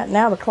tonight.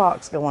 Now the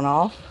clock's going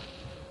off.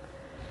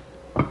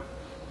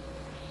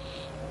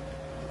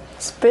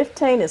 It's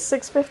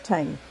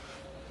 6:15.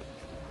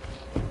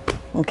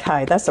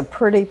 Okay, that's a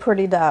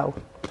pretty dough.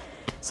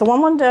 So what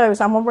I'm going to do is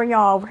I'm going to bring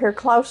y'all over here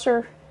closer,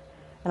 and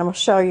I'm going to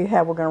show you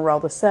how we're going to roll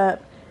this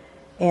up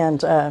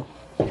and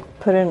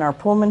put it in our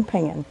Pullman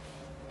pan.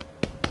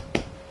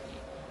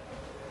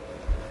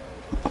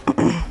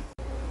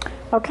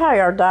 Okay,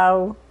 our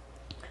dough,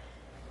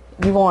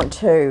 you want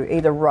to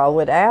either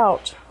roll it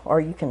out or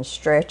you can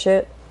stretch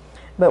it.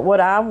 But what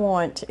I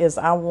want is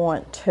I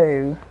want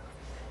to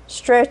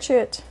stretch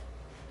it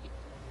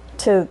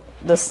to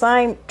the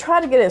same,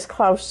 try to get as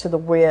close to the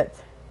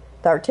width,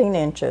 13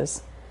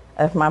 inches,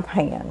 of my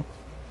pan.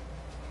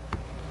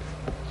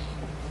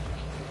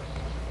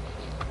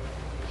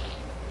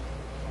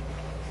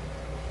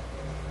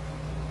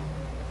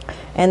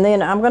 And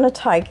then I'm going to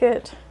take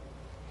it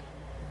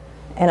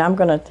and I'm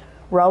going to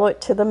roll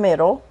it to the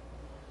middle.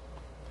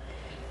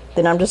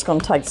 Then I'm just going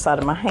to take the side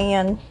of my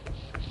hand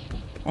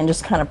and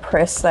just kind of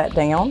press that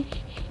down.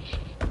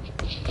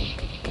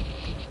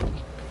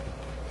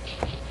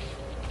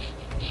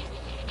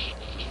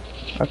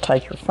 Or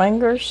take your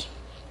fingers,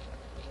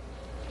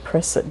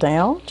 press it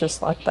down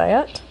just like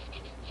that.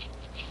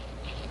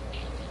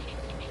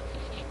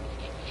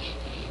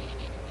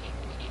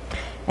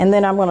 And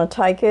then I'm going to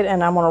take it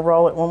and I'm going to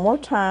roll it one more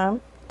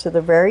time to the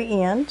very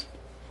end.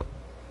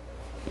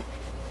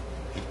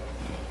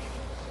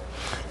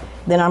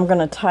 Then I'm going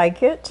to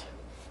take it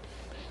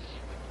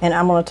and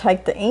I'm going to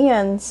take the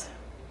ends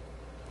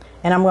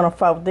and I'm going to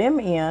fold them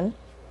in.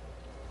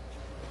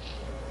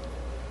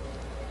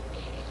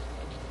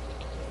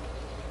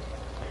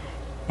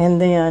 And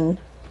then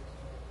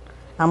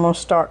I'm going to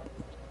start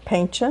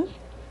pinching.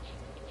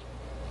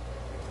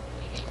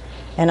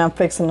 And I'm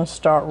fixing to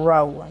start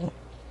rolling.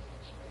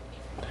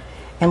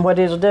 And what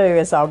it'll do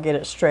is I'll get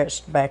it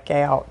stretched back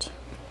out.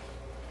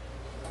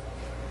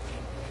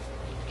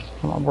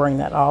 I'm going to bring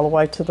that all the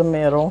way to the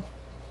middle.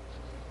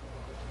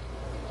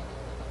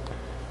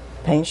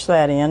 Pinch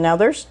that in. Now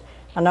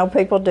I know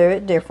people do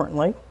it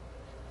differently.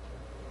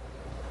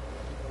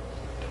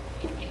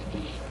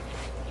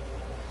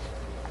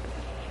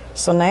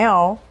 So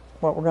now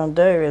what we're going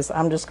to do is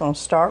I'm just going to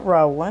start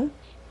rolling.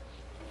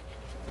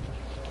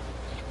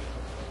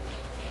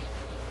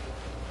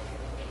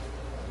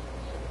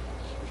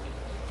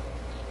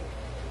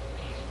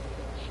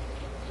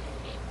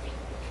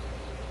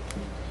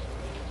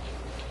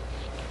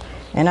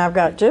 And I've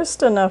got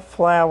just enough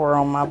flour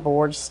on my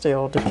board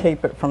still to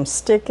keep it from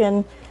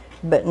sticking,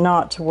 but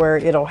not to where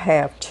it'll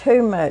have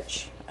too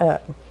much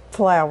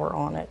flour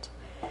on it.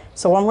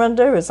 So what I'm going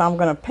to do is I'm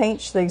going to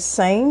pinch these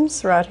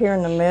seams right here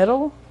in the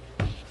middle.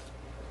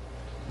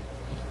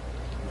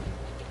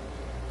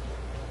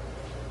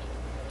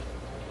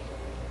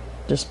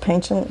 Just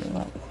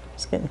pinching.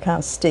 It's getting kind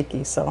of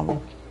sticky,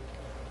 so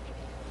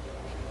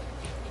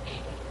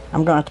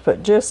I'm going to have to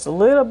put just a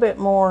little bit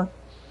more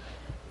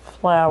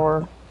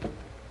flour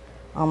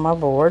on my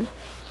board.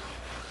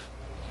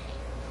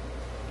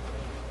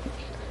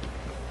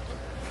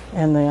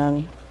 And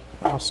then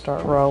I'll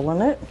start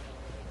rolling it.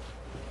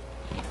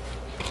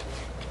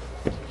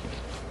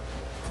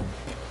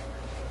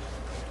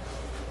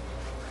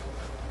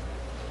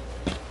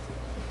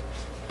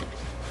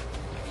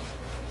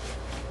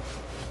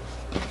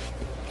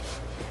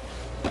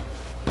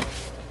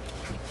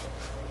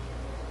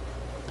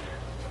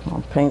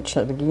 I'll pinch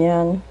it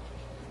again.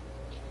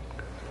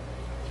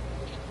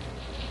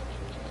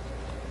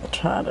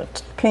 try to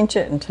pinch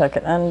it and tuck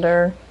it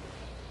under.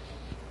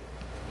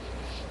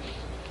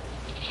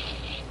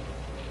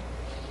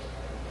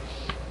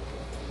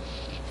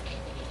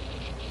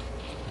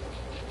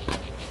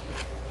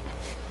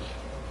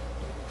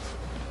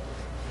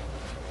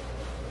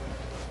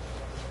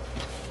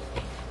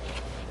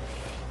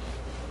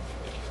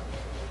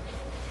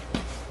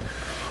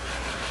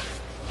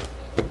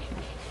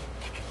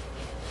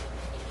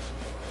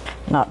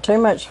 Not too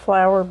much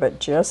flour, but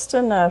just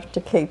enough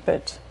to keep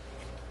it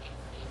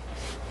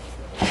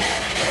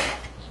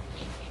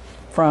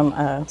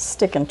from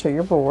sticking to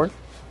your board.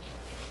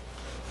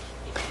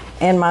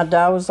 And my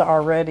dough's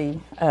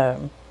already,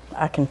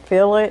 I can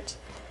feel it.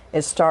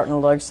 It's starting to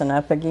loosen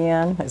up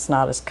again. It's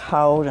not as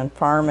cold and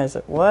firm as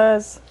it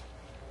was.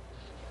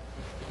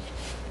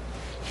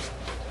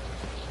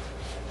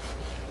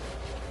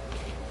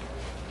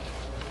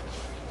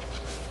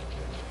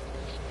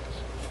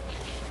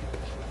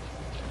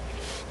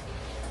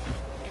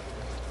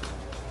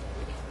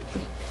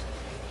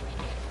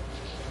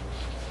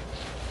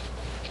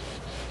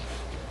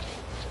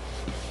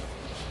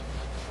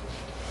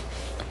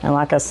 And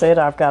like I said,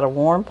 I've got a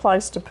warm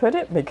place to put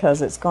it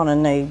because it's going to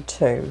need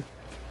to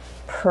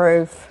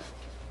proof.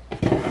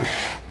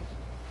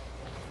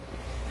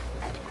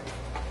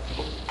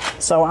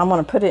 So I'm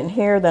going to put it in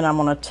here, then I'm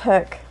going to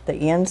tuck the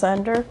ends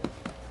under,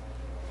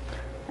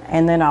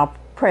 and then I'll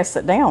press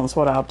it down is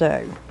what I'll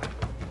do.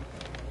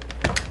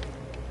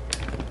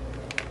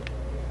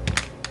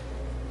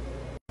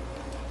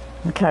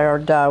 Okay, our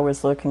dough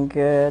is looking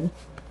good.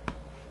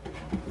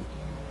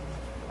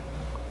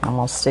 I'm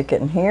going to stick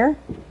it in here.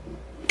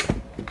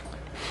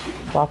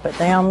 Plop it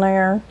down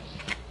there.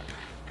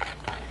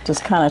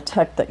 Just kind of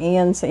tuck the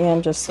ends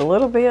in just a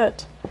little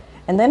bit.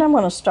 And then I'm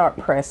going to start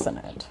pressing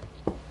it.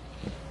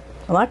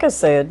 Like I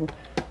said,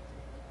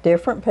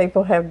 different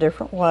people have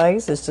different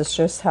ways. This is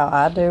just how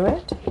I do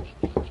it.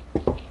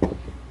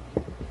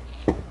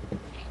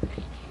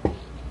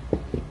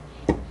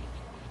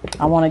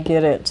 I want to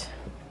get it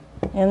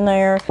in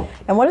there.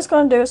 And what it's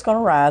going to do, it's going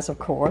to rise, of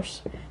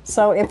course.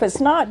 So if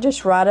it's not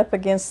just right up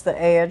against the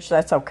edge,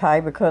 that's okay,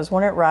 because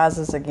when it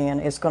rises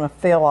again, it's going to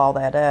fill all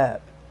that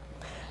up.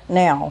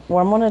 Now,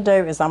 what I'm going to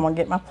do is I'm going to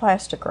get my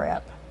plastic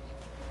wrap.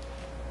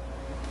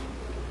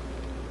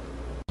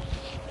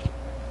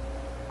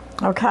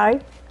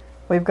 Okay,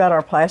 we've got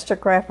our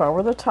plastic wrap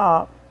over the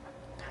top.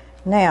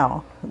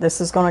 Now, this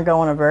is going to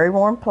go in a very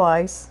warm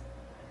place,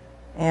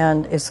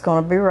 and it's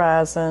going to be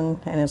rising,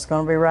 and it's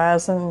going to be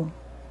rising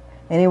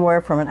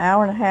anywhere from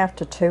 1.5 hours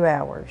to 2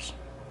 hours.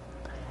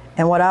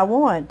 And what I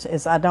want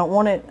is I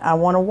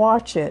want to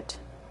watch it,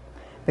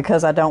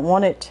 because I don't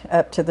want it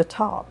up to the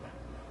top.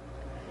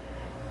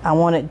 I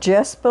want it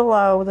just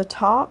below the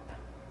top.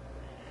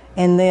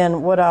 And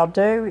then what I'll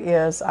do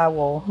is I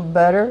will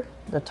butter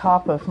the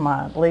top of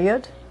my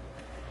lid,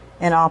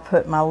 and I'll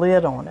put my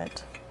lid on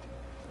it.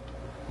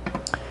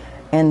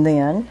 And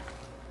then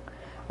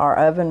our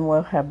oven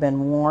will have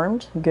been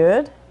warmed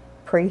good,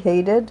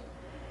 preheated,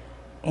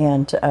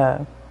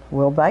 and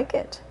we'll bake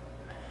it.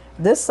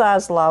 This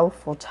size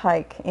loaf will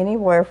take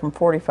anywhere from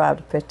 45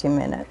 to 50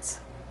 minutes.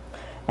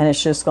 And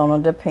it's just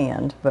going to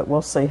depend, but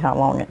we'll see how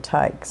long it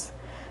takes.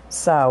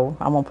 So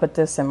I'm going to put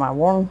this in my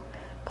warm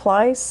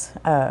place.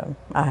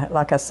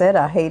 Like I said,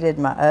 I heated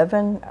my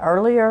oven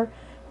earlier,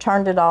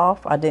 turned it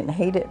off. I didn't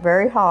heat it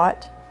very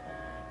hot.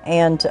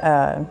 And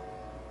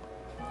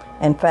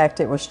in fact,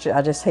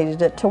 I just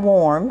heated it to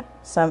warm.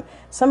 Some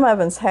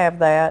ovens have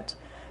that.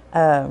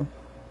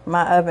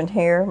 My oven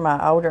here,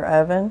 my older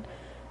oven,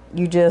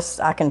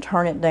 I can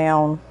turn it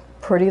down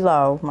pretty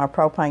low, my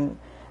propane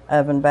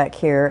oven back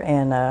here,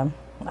 and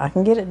I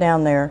can get it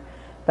down there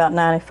about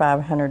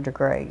 95-100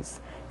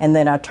 degrees. And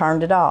then I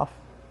turned it off.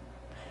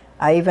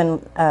 I even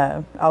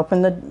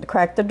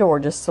cracked the door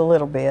just a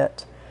little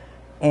bit,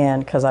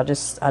 and because I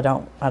just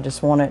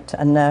want it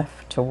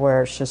enough to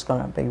where it's just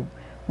going to be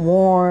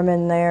warm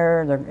in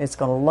there. It's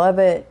going to love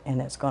it,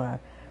 and it's going to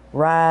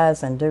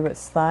rise and do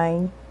its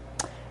thing.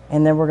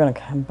 And then we're going to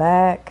come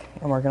back,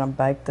 and we're going to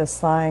bake this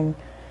thing,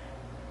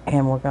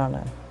 and we're going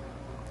to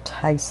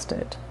taste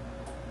it.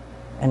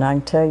 And I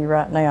can tell you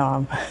right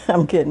now,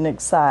 I'm getting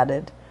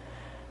excited.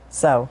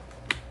 So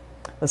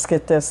let's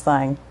get this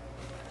thing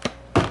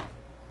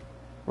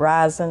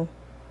rising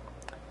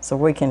so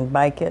we can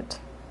bake it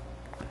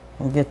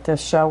and get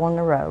this show on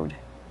the road.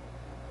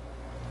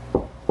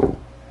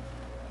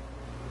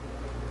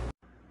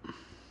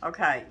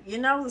 Okay, you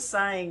know the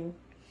saying,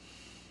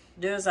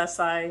 do as I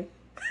say,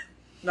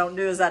 don't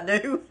do as I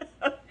do.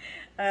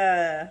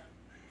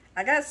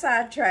 I got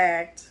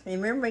sidetracked. You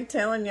remember me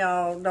telling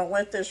y'all, don't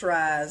let this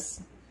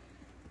rise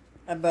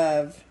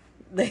above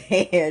the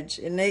edge.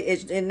 It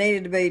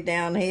needed to be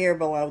down here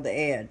below the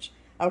edge.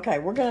 Okay,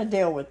 we're going to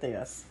deal with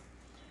this.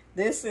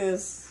 This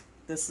is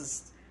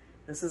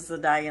the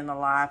day in the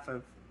life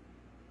of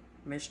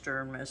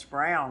Mr. and Miss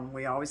Brown.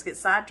 We always get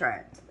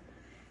sidetracked.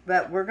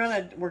 But we're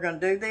gonna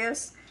do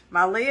this.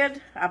 My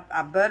lid,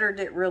 I buttered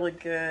it really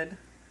good,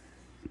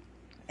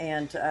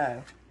 and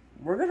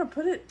we're gonna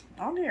put it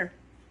on here.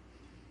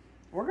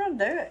 We're gonna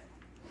do it.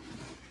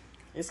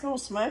 It's going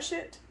to smush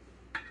it.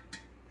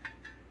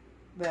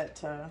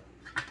 But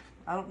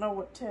I don't know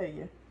what to tell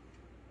you.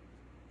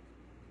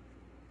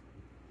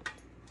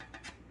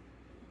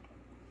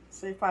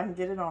 See if I can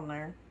get it on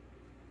there.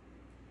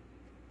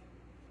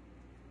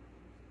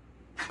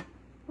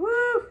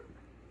 Woo!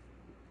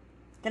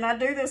 Can I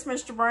do this,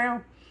 Mr.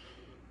 Brown?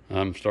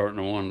 I'm starting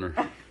to wonder.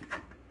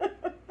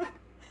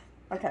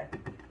 Okay.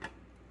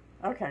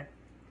 Okay.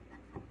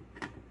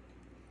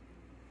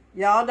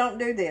 Y'all don't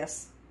do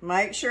this.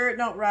 Make sure it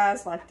don't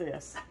rise like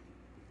this.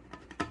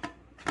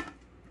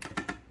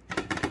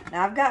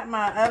 Now I've got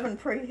my oven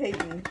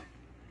preheating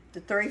to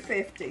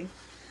 350.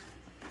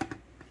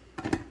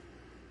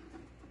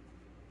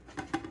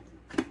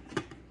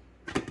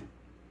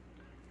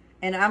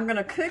 And I'm going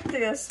to cook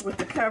this with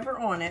the cover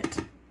on it.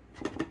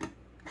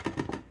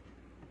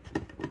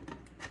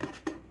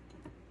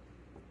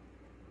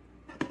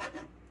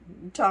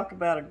 You talk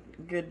about a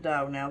good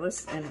dough. Now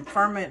this, and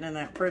fermenting in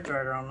that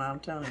refrigerator all night, I'm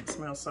telling you, it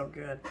smells so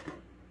good.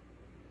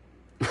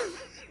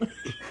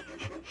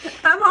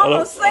 I'm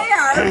almost there.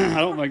 I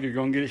don't think you're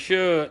going to get it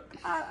shut.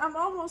 I'm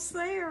almost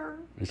there.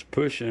 It's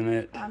pushing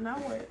it. I know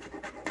it.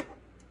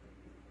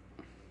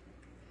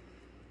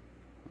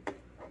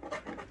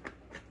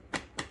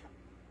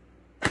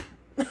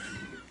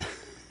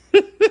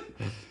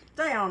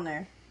 Stay on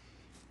there.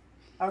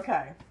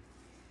 Okay.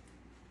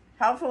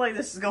 Hopefully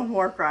this is going to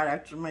work right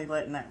after me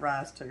letting that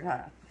rise too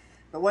high.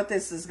 But what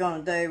this is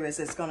going to do is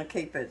it's going to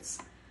keep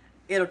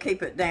it'll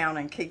keep it down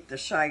and keep the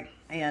shape.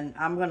 And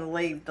I'm going to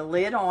leave the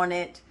lid on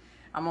it.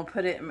 I'm going to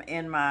put it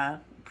in my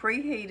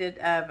preheated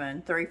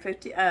oven,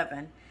 350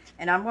 oven.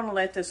 And I'm going to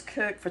let this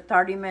cook for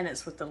 30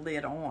 minutes with the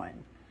lid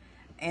on.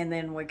 And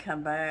then we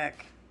come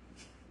back.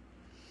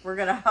 We're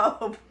going to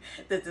hope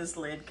that this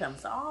lid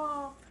comes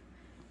off.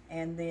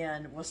 And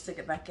then we'll stick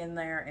it back in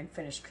there and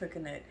finish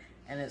cooking it.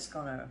 And it's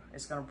gonna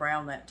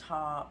brown that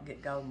top,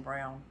 get golden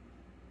brown.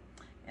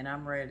 And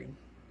I'm ready.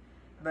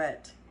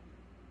 But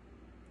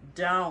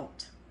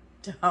don't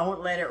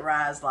let it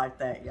rise like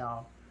that,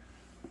 y'all.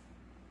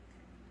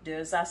 Do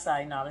as I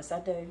say, not as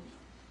I do.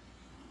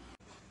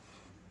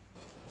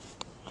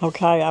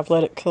 Okay, I've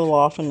let it cool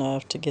off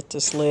enough to get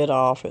this lid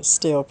off. It's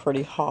still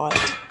pretty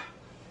hot.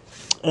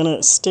 And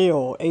it's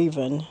still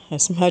even,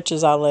 as much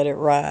as I let it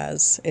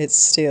rise, it's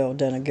still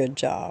done a good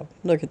job.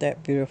 Look at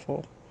that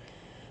beautiful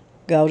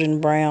golden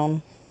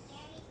brown.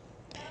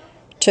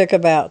 Took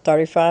about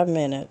 35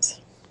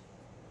 minutes.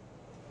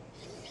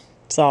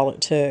 That's all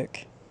it took.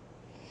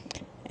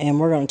 And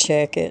we're going to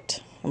check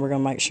it, and we're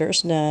going to make sure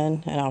it's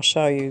done, and I'll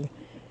show you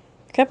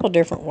a couple of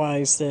different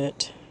ways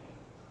that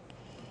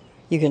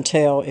you can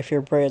tell if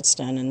your bread's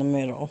done in the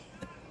middle.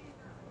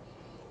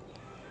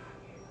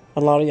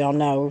 A lot of y'all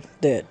know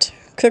that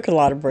cook a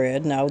lot of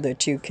bread, know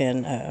that you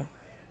can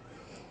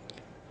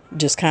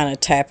just kind of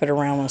tap it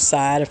around the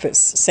side. If it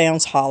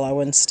sounds hollow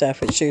and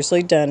stuff, it's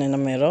usually done in the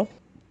middle.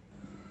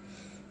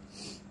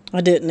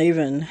 I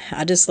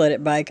just let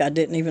it bake. I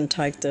didn't even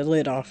take the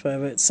lid off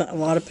of it. A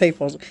lot of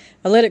people,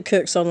 I let it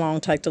cook so long,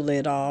 take the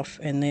lid off,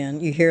 and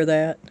then you hear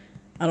that.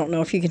 I don't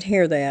know if you can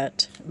hear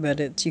that,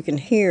 but you can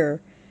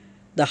hear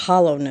the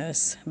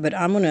hollowness. But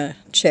I'm going to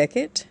check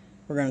it.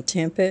 We're going to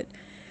temp it.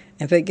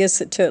 If it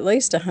gets it to at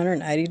least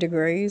 180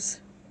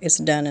 degrees, it's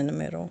done in the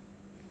middle.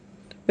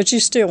 But you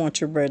still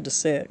want your bread to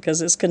sit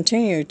because it's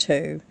continued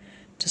to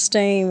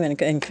steam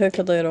and cook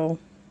a little.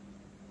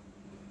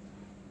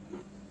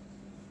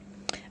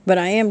 But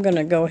I am going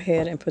to go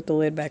ahead and put the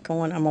lid back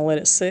on. I'm going to let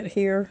it sit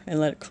here and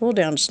let it cool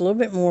down just a little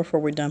bit more before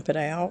we dump it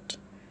out.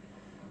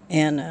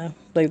 And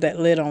leave that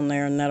lid on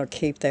there, and that'll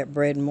keep that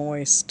bread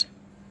moist.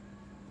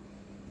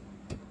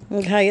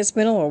 Okay, it's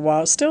been a little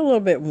while. It's still a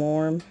little bit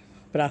warm,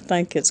 but I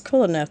think it's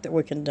cool enough that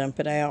we can dump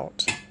it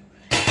out.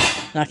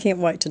 And I can't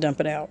wait to dump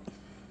it out.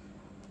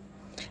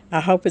 I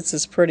hope it's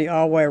as pretty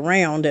all the way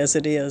around as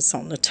it is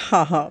on the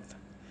top.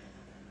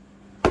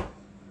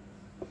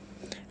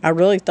 I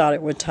really thought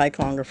it would take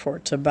longer for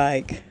it to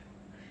bake,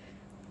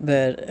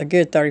 but a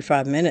good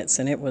 35 minutes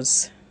and it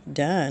was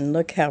done.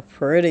 Look how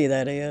pretty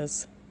that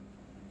is.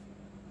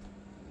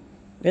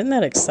 Isn't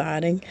that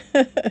exciting?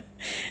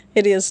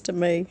 It is to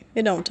me.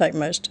 It don't take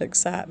much to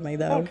excite me,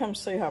 though. Oh, come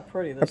see how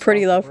pretty this is. A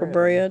pretty loaf of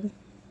bread.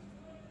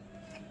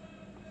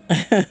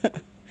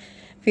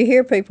 If you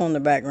hear people in the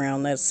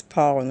background, that's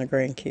Paul and the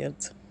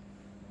grandkids.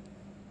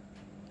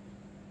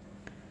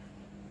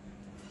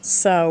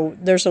 So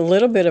there's a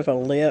little bit of a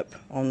lip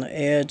on the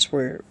edge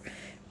where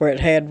it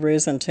had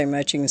risen too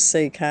much. You can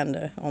see kind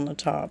of on the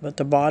top, but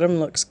the bottom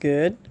looks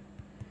good.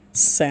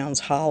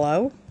 Sounds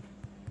hollow.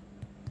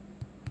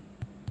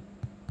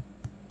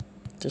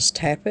 Just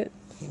tap it.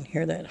 You can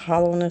hear that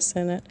hollowness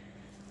in it.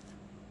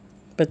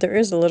 But there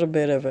is a little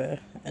bit of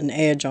an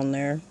edge on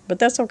there, but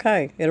that's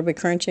okay. It'll be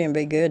crunchy and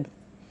be good.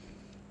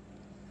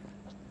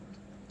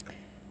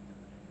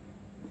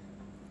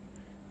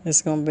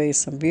 It's going to be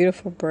some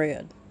beautiful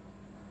bread.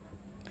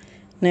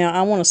 Now,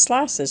 I want to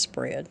slice this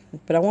bread,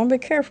 but I want to be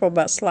careful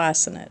about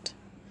slicing it.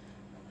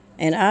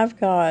 And I've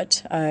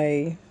got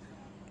a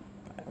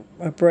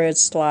bread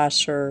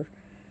slicer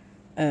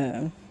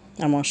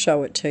I'm going to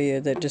show it to you.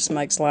 That just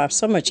makes life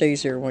so much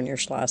easier when you're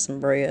slicing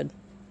bread.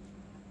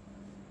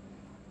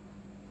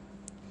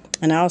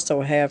 And I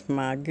also have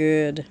my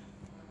good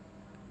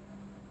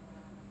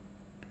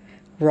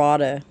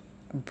Rada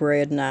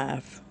bread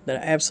knife that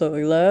I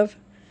absolutely love.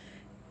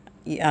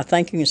 I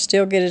think you can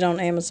still get it on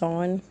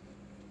Amazon.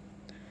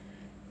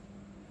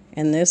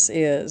 And this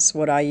is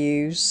what I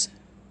use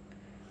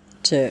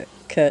to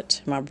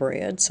cut my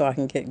bread so I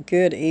can get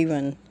good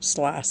even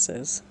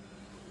slices.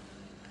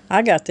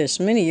 I got this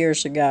many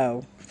years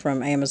ago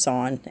from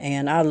Amazon,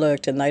 and I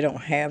looked and they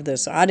don't have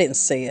this. I didn't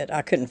see it.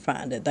 I couldn't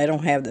find it. They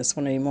don't have this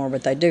one anymore,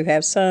 but they do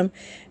have some,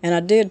 and I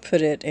did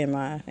put it in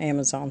my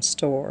Amazon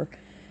store.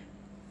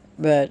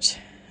 But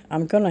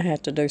I'm going to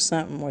have to do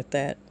something with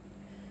that,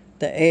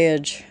 the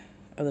edge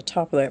of the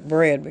top of that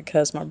bread,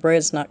 because my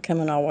bread's not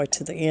coming all the way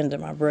to the end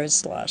of my bread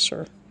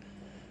slicer.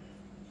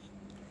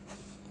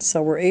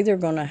 So we're either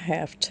going to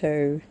have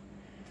to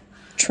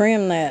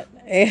trim that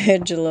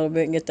edge a little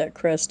bit and get that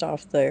crust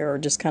off there, or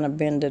just kind of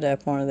bend it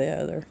up one or the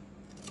other.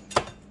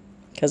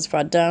 Because if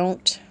I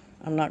don't,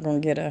 I'm not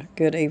going to get a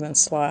good even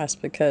slice,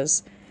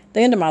 because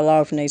the end of my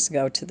loaf needs to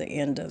go to the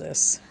end of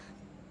this.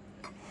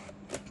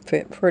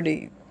 Fit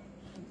pretty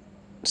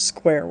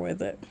square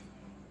with it.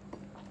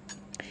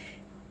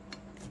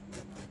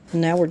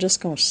 Now we're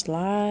just going to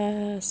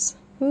slice.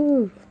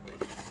 Ooh,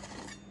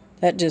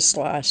 that just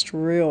sliced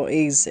real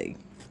easy.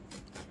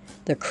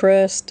 The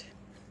crust,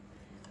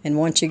 and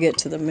once you get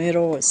to the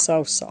middle, it's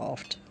so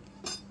soft.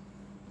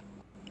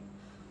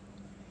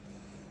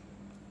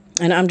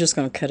 And I'm just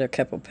going to cut a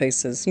couple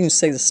pieces. You can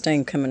see the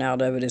steam coming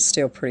out of it is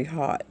still pretty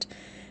hot.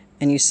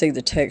 And you see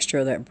the texture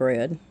of that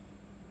bread.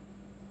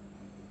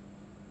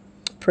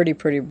 Pretty,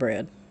 pretty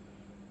bread.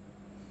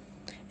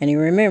 And you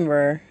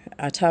remember,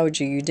 I told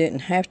you you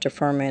didn't have to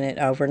ferment it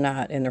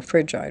overnight in the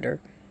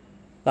refrigerator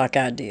like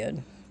I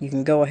did. You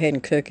can go ahead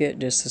and cook it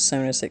just as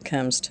soon as it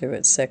comes to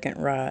its second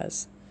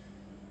rise.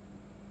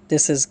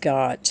 This has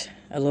got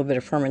a little bit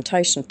of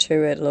fermentation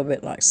to it, a little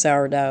bit like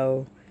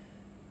sourdough,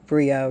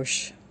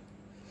 brioche,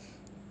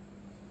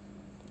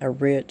 a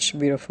rich,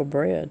 beautiful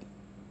bread.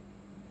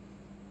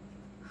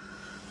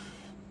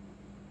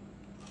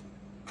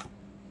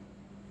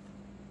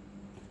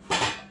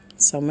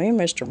 So me and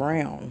Mr.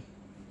 Brown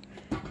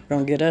are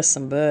going to get us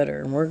some butter,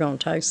 and we're going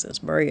to taste this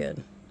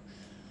bread.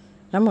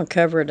 I'm going to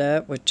cover it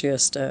up with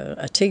just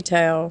a tea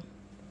towel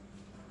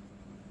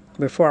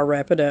before I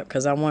wrap it up,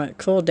 because I want it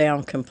to cool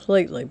down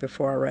completely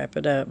before I wrap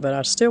it up. But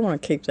I still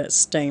want to keep that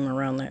steam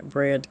around that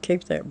bread to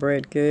keep that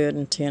bread good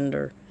and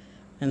tender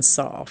and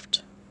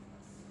soft.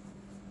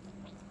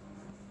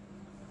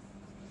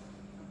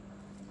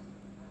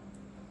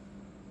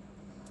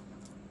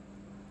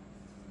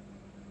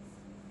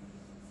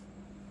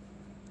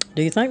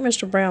 Do you think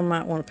Mr. Brown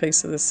might want a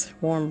piece of this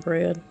warm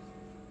bread?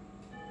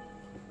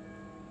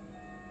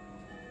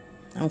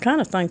 I'm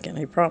kind of thinking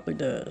he probably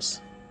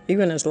does,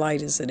 even as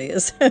late as it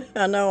is.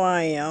 I know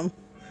I am.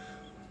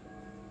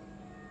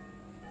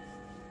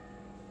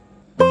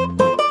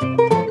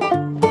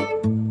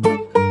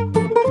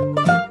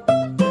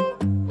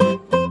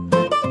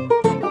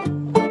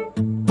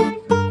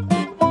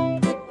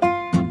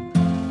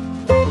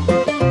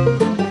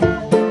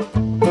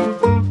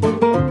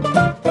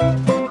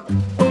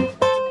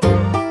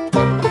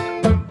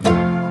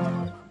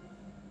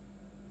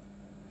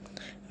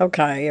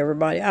 Okay,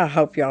 everybody, I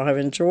hope y'all have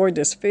enjoyed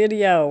this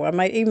video.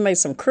 I even made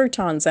some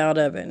croutons out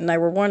of it, and they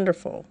were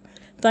wonderful.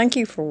 Thank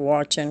you for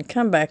watching.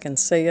 Come back and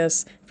see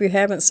us. If you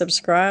haven't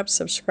subscribed,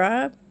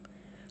 subscribe.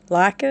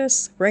 Like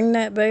us. Ring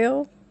that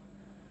bell.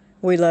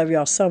 We love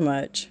y'all so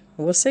much.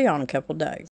 We'll see y'all in a couple days.